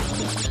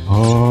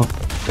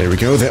 There we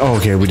go. Oh,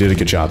 okay, we did a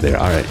good job there.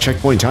 Alright,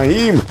 checkpoint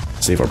time!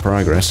 Save our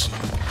progress.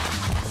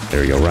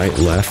 There we go, right,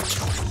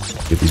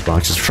 left. Get these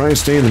boxes. Try and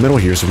stay in the middle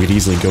here so we can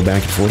easily go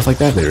back and forth like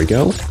that. There we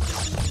go.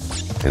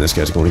 And this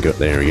guy's going to go...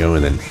 There we go,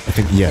 and then I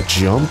think, yeah,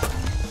 jump.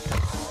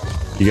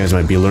 You guys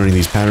might be learning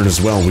these patterns as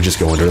well. We just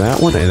go under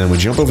that one, and then we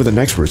jump over the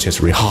next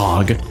rotisserie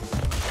hog.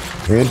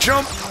 And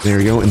jump! There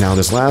we go, and now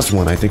this last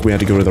one, I think we had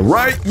to go to the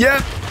right.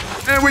 Yeah!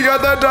 And we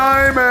got that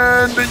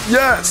diamond!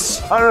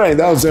 Yes! Alright,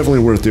 that was definitely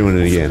worth doing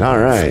it again.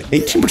 Alright,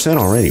 18%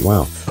 already,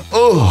 wow.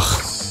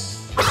 Ugh!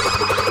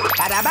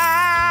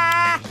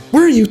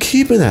 Where are you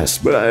keeping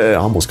that? I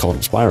almost called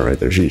him Spyro right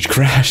there. Jeez,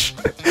 Crash.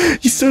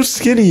 He's so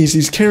skinny.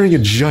 He's carrying a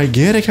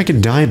gigantic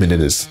fucking diamond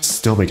in his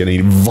stomach, and he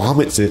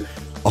vomits it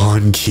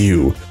on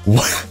cue.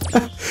 What?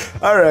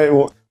 Alright,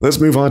 well, let's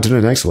move on to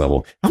the next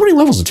level. How many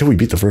levels until we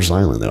beat the first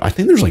island, though? I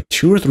think there's like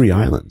 2 or 3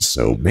 islands,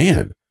 so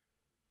man.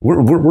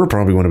 We're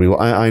probably going to be...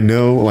 I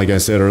know, like I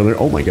said earlier,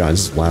 oh my god,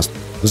 this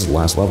is the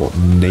last level.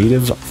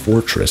 Native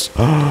Fortress.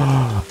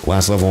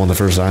 Last level on the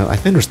first island. I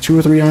think there's 2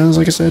 or 3 islands,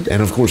 like I said.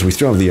 And of course, we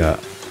still have the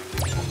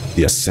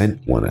Ascent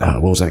one.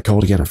 What was that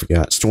called again? I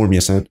forgot. Stormy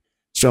Ascent.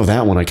 So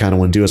that one I kind of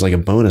want to do as like a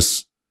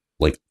bonus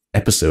like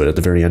episode at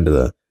the very end of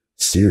the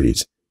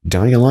series.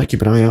 Dying a lot,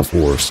 keep an eye out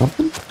for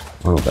something?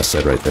 I don't know what that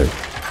said right there.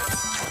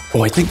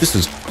 Oh, I think this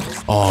is...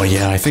 Oh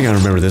yeah, I think I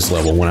remember this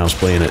level when I was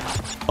playing it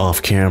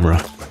off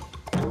camera.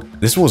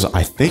 This was,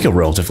 I think, a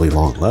relatively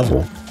long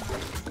level.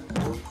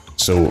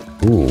 So,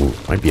 ooh,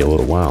 might be a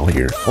little while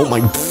here. Oh my...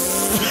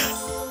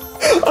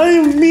 I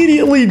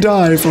immediately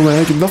die from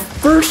the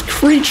first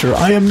creature.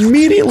 I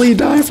immediately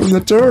die from the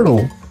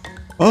turtle.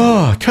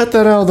 Oh, cut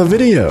that out of the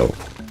video.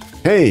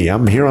 Hey,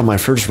 I'm here on my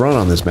first run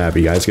on this map,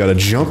 you guys. Gotta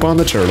jump on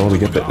the turtle to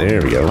get that.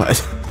 There we go.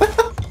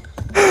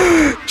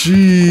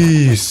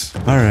 Jeez.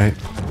 Alright.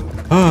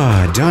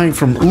 Dying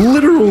from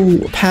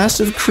literal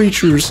passive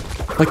creatures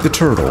like the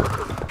turtle.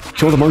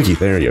 Kill the monkey.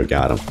 There you go.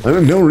 Got him. I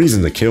have no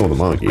reason to kill the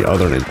monkey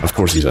other than, of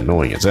course, he's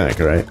annoying as heck,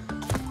 right?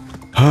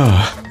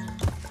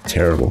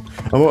 Terrible.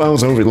 I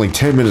was over like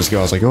 10 minutes ago.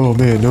 I was like, oh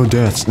man, no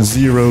deaths.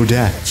 0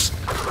 deaths.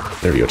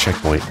 There we go.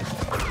 Checkpoint.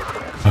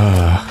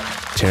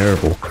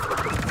 Terrible.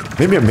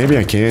 Maybe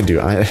I can do.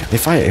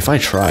 If I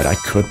tried, I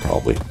could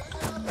probably.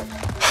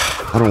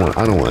 I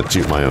don't want to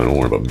toot my own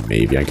horn, but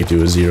maybe I could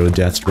do a 0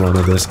 deaths run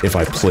of this if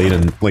I played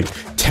in like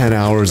 10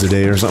 hours a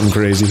day or something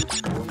crazy.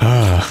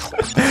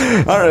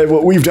 All right,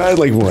 well we've died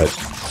like what,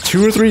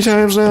 2 or 3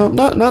 times now?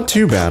 Not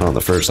too bad on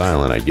the first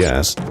island, I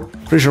guess.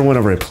 Pretty sure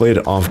whenever I played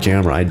it off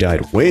camera, I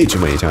died way too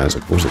many times.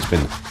 Of course, it's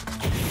been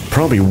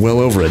probably well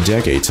over a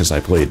decade since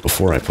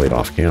before I played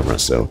off camera,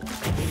 so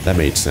that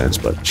made sense.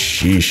 But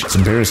sheesh, it's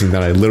embarrassing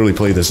that I literally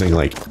played this thing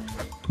like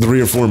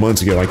 3 or 4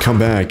 months ago. I come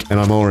back and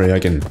I'm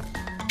already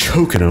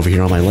choking over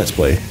here on my Let's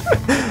Play.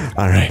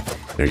 Alright,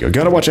 there you go.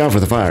 Gotta watch out for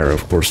the fire.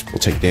 Of course, we'll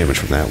take damage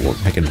from that.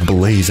 I can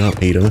blaze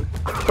up, Ada.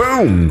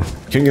 Boom!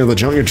 King of the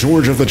jungle,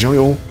 George of the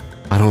jungle?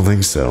 I don't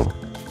think so.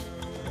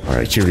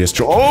 Alright, Curious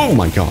George. Oh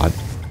my god!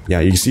 Yeah,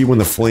 you see when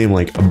the flame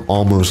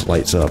almost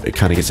lights up, it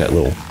kind of gets that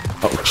little...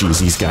 Oh, jeez,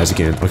 these guys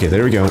again. Okay,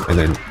 there we go. And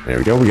then, there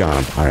we go, we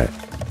got him. Alright.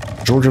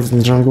 George of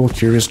the jungle,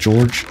 Curious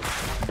George.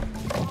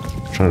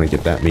 Trying to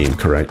get that meme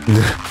correct.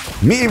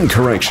 Meme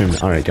correction!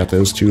 Alright, got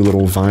those 2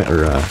 little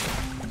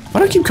why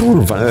do I keep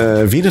calling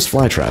them Venus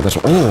flytrap? That's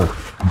what...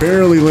 Oh!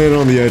 Barely landed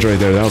on the edge right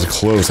there. That was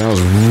close. That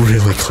was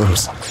really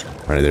close.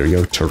 Alright, there we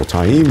go. Turtle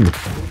time. You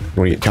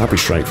want to get copy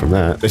strike from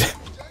that.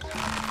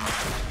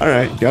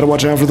 Alright, gotta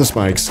watch out for the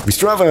spikes. We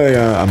still have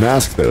a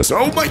mask though, so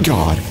oh my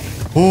god!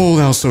 Oh,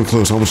 that was so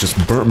close, almost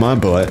just burnt my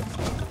butt.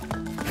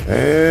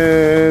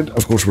 And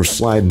of course we're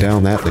sliding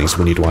down that thing, so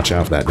we need to watch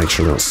out for that. Make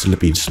sure we don't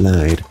slippy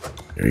slide.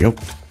 There you go.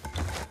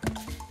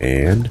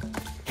 And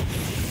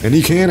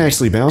you can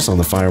actually bounce on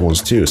the fire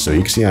ones too, so you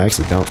can see I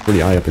actually bounced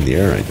pretty high up in the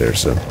air right there,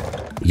 so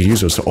you can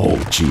use those. Oh,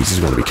 jeez, this is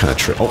going to be kind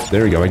of oh,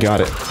 there we go, I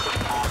got it.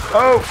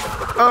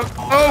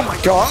 Oh my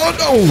god,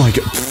 oh my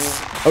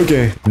god.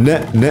 Okay,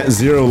 net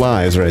 0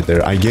 lives right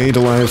there. I gained a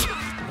life,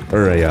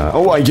 or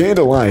I gained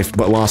a life,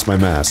 but lost my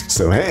mask.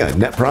 So hey, a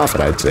net profit,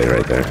 I'd say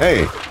right there.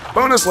 Hey,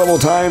 bonus level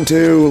time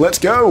to, let's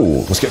go.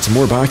 Let's get some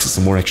more boxes,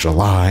 some more extra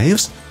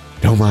lives.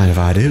 Don't mind if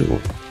I do.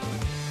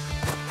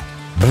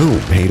 Boom,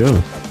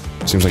 hey-do.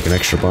 Seems like an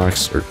extra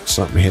box or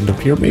something hidden up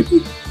here,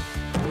 maybe?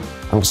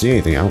 I don't see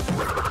anything. I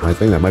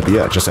think that might be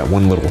it. Just that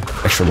one little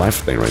extra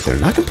life thing right there.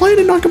 Not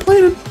complaining, not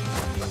complaining.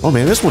 Oh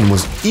man, this one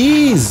was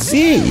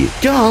easy.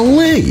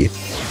 Golly.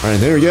 All right,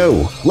 there we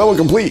go. Level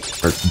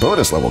complete, or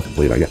bonus level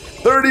complete, I guess.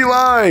 30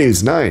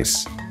 lives,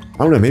 nice. I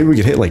don't know, maybe we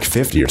could hit like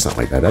 50 or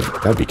something like that.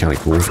 That'd be kind of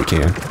cool if we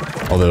can.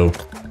 Although,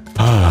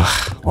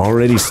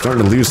 already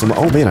starting to lose some.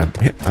 Oh man,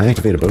 I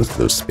activated both of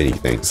those spinny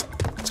things.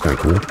 It's kind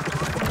of cool.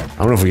 I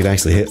don't know if we could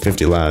actually hit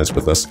 50 lives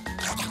with us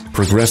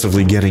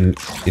progressively getting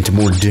into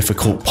more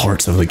difficult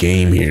parts of the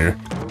game here.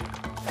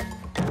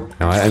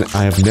 Now,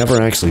 I have never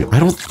actually. I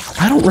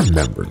don't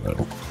remember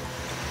though.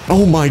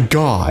 Oh my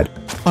god.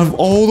 I'm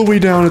all the way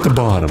down at the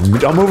bottom.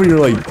 I'm over here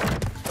like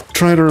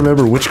trying to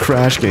remember which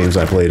Crash games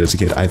I played as a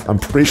kid. I'm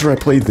pretty sure I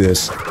played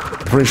this.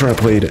 I'm pretty sure I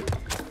played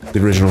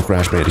the original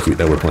Crash Bandicoot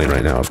that we're playing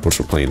right now. Of course,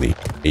 we're playing the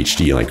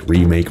HD, like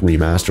remake,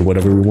 remaster,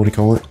 whatever we want to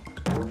call it.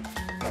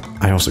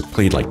 I also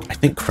played like, I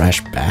think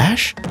Crash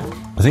Bash?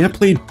 I think I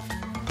played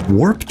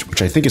Warped,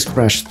 which I think is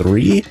Crash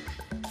 3.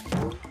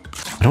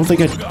 I don't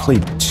think I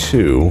played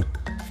 2.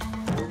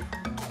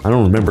 I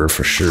don't remember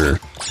for sure.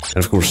 And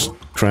of course,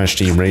 Crash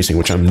Team Racing,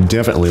 which I'm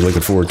definitely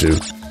looking forward to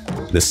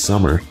this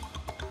summer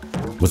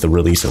with the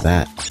release of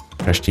that.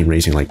 Crash Team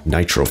Racing, like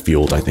Nitro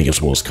Fueled, I think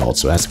is what it's called,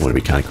 so that's going to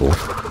be kind of cool.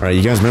 Alright,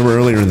 you guys remember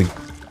earlier in the...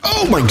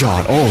 Oh my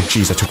god! Oh,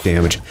 jeez, I took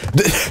damage.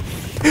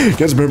 You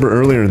guys remember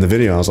earlier in the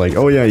video, I was like,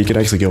 oh yeah, you could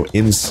actually go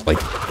in, like,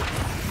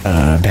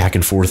 back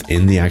and forth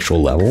in the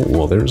actual level?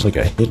 Well, there's like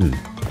a hidden...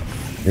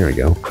 There we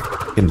go.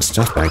 Hidden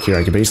stuff back here.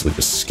 I can basically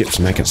just skip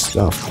some that kind of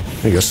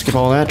stuff. There you go, skip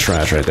all that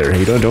trash right there.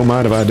 Hey, don't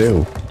mind if I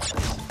do.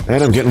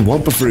 And I'm getting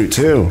Wumpa Fruit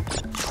too.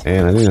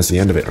 And I think that's the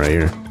end of it right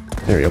here.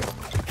 There we go.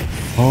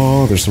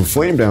 Oh, there's some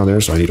flame down there,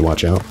 so I need to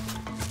watch out.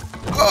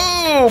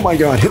 Oh my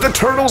god, hit the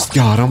turtles!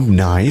 Got them,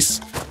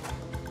 nice.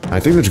 I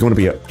think there's going to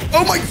be a...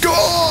 Oh my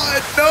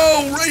god!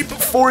 No! Right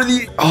before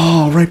the...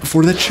 Oh, right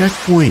before the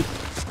checkpoint.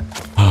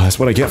 Oh, that's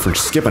what I get for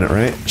skipping it,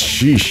 right?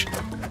 Sheesh.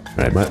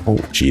 Alright, oh,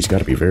 geez,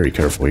 gotta be very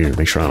careful here.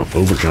 Make sure I don't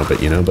overjump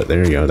it, you know? But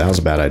there you go, that was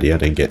a bad idea. I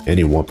didn't get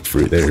any Wumpa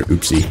Fruit there.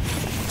 Oopsie.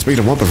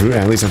 Speaking of Wumpa Fruit,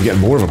 at least I'm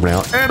getting more of them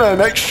now. And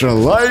an extra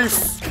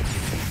life!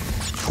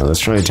 Now, let's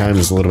try and time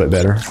this a little bit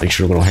better. Make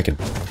sure we don't heckin'...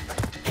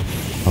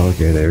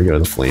 Okay, there we go.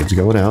 The flames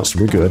going out, so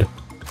we're good.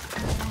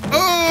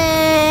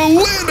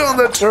 Oh! Land on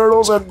the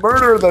turtles and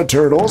murder the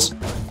turtles!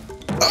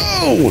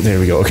 Oh! There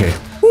we go, okay.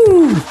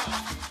 Woo!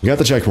 We got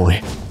the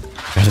checkpoint.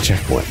 Got the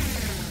checkpoint.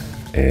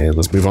 And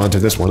let's move on to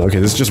this one. Okay,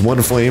 this is just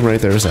one flame right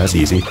there, so that's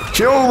easy.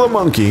 Kill the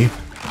monkey!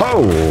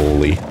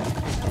 Holy!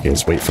 Okay,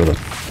 let's wait for the...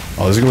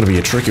 Oh, this is going to be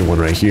a tricky one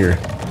right here.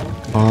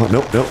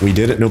 Nope, we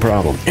did it, no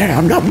problem. Yeah,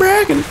 I'm not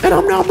bragging, and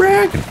I'm not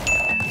bragging.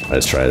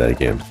 Let's try that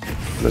again.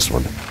 This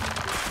one.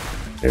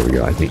 There we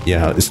go, I think,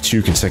 yeah, it's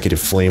 2 consecutive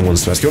flame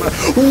ones, so that's going to...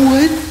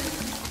 What?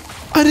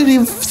 I didn't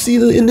even see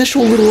the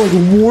initial little,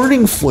 like,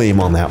 warning flame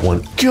on that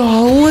one.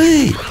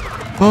 Golly!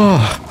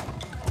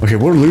 Oh. Okay,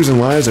 we're losing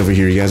lives over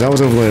here, you guys. I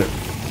was over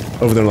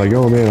there like,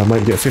 oh man, I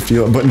might get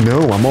 50, but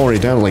no, I'm already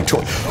down to like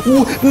 12.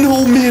 Oh,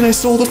 no, man, I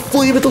saw the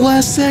flame at the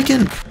last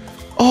second.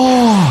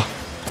 Oh.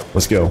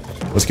 Let's go.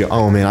 Let's go.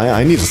 Oh man,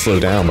 I need to slow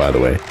down, by the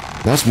way.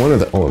 That's one of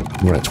the... Oh,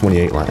 we're at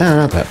 28 lives.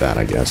 Not that bad,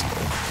 I guess.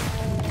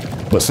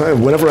 But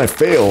whenever I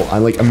fail, I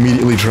like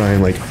immediately try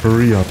and like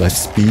hurry up. I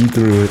speed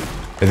through it,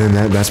 and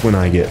then that's when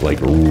I get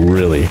like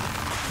really,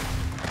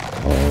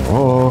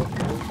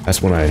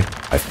 that's when I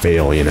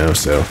fail, you know.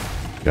 So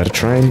gotta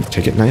try and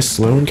take it nice,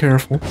 slow, and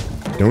careful.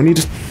 Don't need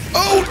to.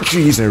 Oh,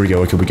 jeez, there we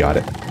go. Okay, we got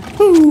it.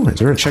 Woo! Is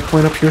there a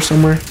checkpoint up here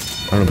somewhere?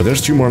 I don't know, but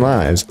there's 2 more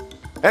lives,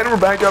 and we're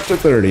back up to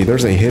 30.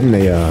 There's a hidden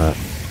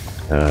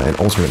an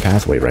alternate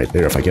pathway right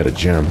there if I get a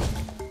gem.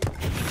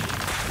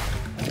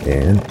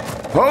 And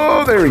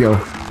oh, there we go.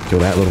 Kill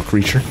that little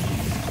creature.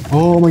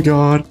 Oh my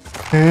god.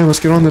 And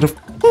let's get on to the...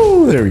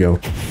 Oh, there we go.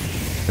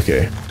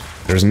 Okay.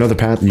 There's another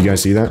path. You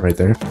guys see that right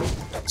there?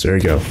 So there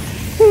you go.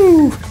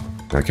 Woo.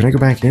 Now, can I go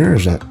back here, or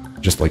is that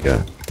just like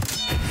a...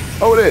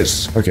 Oh, it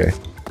is. Okay.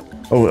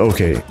 Oh,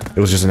 okay. It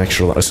was just an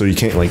extra... So you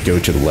can't, like, go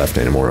to the left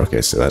anymore. Okay,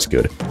 so that's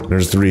good.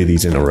 There's 3 of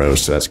these in a row,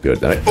 so that's good.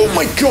 Oh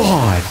my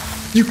god!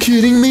 You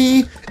kidding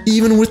me?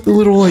 Even with the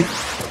little, like...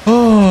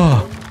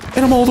 Oh...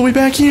 And I'm all the way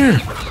back here!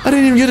 I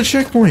didn't even get a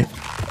checkpoint!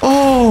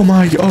 Oh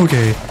my,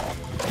 okay.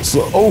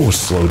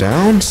 Slow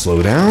down,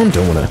 slow down.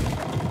 Don't wanna.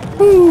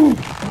 Woo.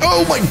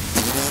 Oh my.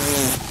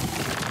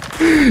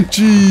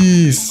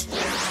 Jeez.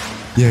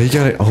 Yeah, you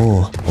gotta.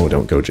 Oh,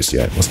 don't go just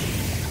yet.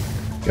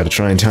 Gotta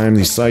try and time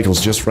these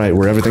cycles just right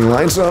where everything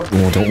lines up.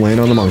 Well, don't land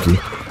on the monkey.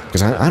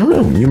 Because I don't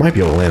know, you might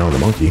be able to land on the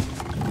monkey.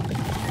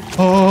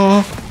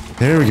 Oh,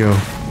 there we go.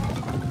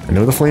 I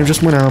know the flame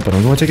just went out, but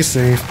I'm gonna take it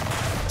safe.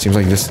 Seems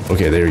like this.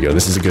 Okay, there we go.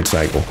 This is a good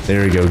cycle.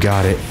 There we go.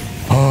 Got it.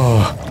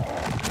 Oh.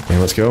 Okay,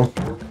 let's go.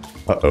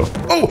 Uh-oh.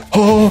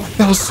 Oh,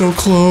 that was so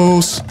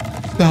close.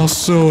 That was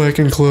so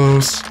heckin'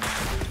 close.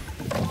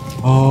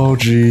 Oh,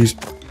 jeez.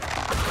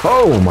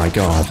 Oh my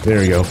god. There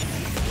we go.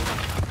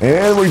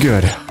 And we're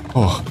good.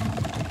 Oh.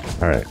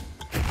 Alright.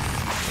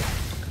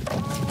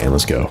 And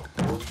let's go.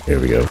 Here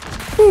we go.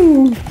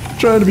 Ooh,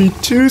 trying to be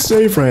too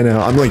safe right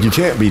now. I'm like, you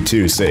can't be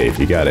too safe.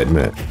 You gotta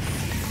admit.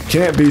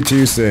 Can't be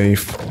too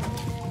safe.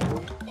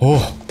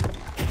 Oh.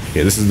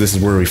 Yeah, this is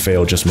where we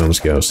failed just moments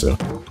ago, so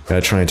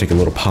gotta try and take a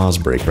little pause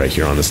break right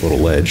here on this little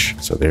ledge.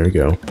 So there we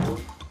go.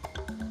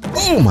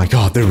 Oh my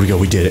god, there we go,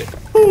 we did it.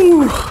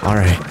 Ooh.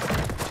 Alright.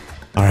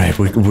 Alright,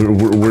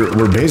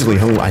 we're basically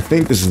home. I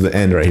think this is the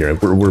end right here.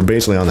 We're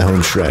basically on the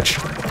home stretch.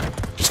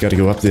 Just gotta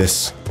go up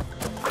this.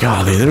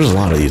 God, there's a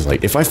lot of these.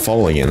 Like, if I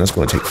fall again, that's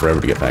gonna take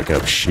forever to get back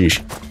up.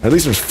 Sheesh. At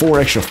least there's four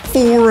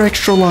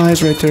extra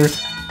lives right there.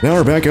 Now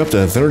we're back up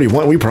to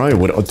 31. We probably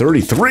would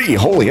 33.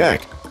 Holy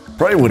heck.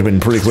 Probably would have been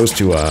pretty close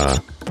to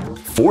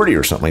 40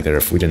 or something like that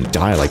if we didn't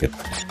die like a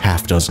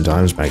half dozen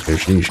times back there.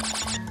 Sheesh.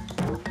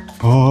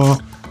 Oh,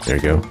 there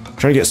you go.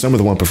 Trying to get some of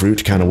the Wumpa fruit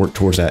to kind of work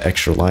towards that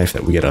extra life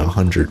that we get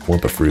 100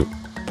 Wumpa fruit.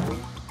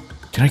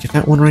 Can I get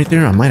that one right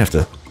there? I might have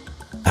to.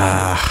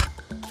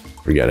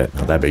 Forget it.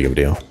 Not that big of a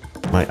deal.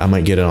 I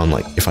might get it on,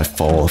 like, if I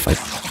fall,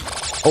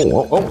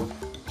 Oh,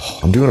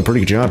 I'm doing a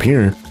pretty good job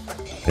here.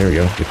 There we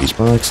go. Get these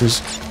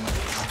boxes.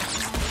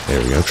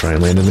 There we go. Try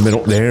and land in the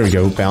middle. There we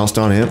go. Bounced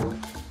on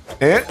him.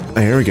 And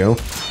there we go.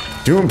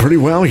 Doing pretty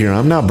well here.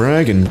 I'm not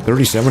bragging.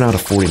 37 out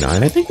of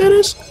 49, I think that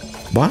is.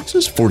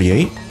 Boxes?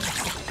 48.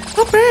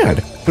 Not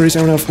bad.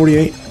 37 out of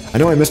 48. I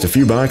know I missed a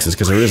few boxes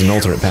because there is an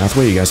alternate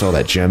pathway. You guys saw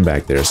that gem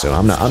back there, so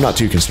I'm not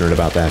too concerned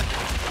about that.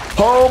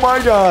 Oh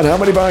my god, how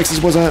many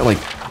boxes was that? Like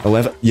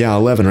 11? Yeah,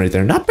 11 right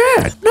there. Not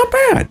bad. Not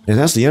bad. And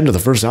that's the end of the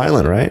first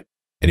island, right?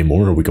 Any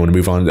more? Are we going to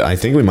move on? I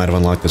think we might have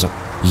unlocked this.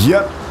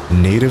 Yep.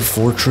 Native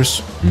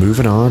Fortress.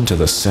 Moving on to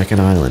the second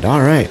island.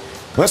 All right.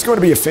 Well, that's going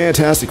to be a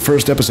fantastic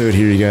first episode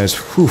here, you guys.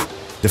 Whew.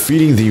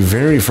 Defeating the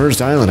very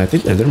first island. I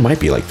think there might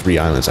be like 3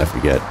 islands, I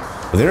forget.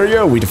 But there we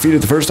go. We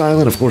defeated the first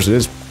island. Of course, it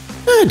is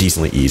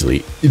decently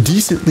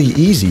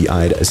easy,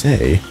 I'd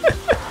say.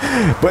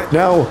 But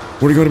now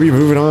we're going to be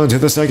moving on to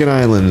the second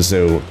island.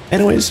 So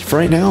anyways, for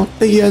right now,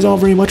 thank you guys all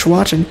very much for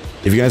watching.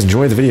 If you guys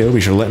enjoyed the video,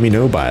 be sure to let me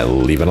know by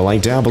leaving a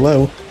like down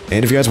below.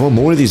 And if you guys want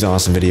more of these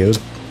awesome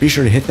videos, be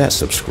sure to hit that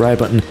subscribe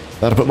button.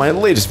 That'll put my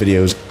latest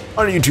videos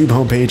on our YouTube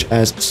homepage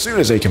as soon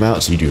as they come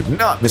out, so you do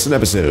not miss an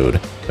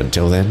episode. But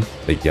until then,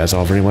 thank you guys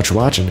all very much for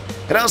watching,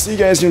 and I'll see you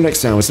guys here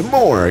next time with some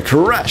more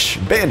Crash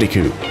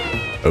Bandicoot.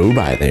 Oh,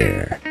 bye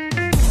there.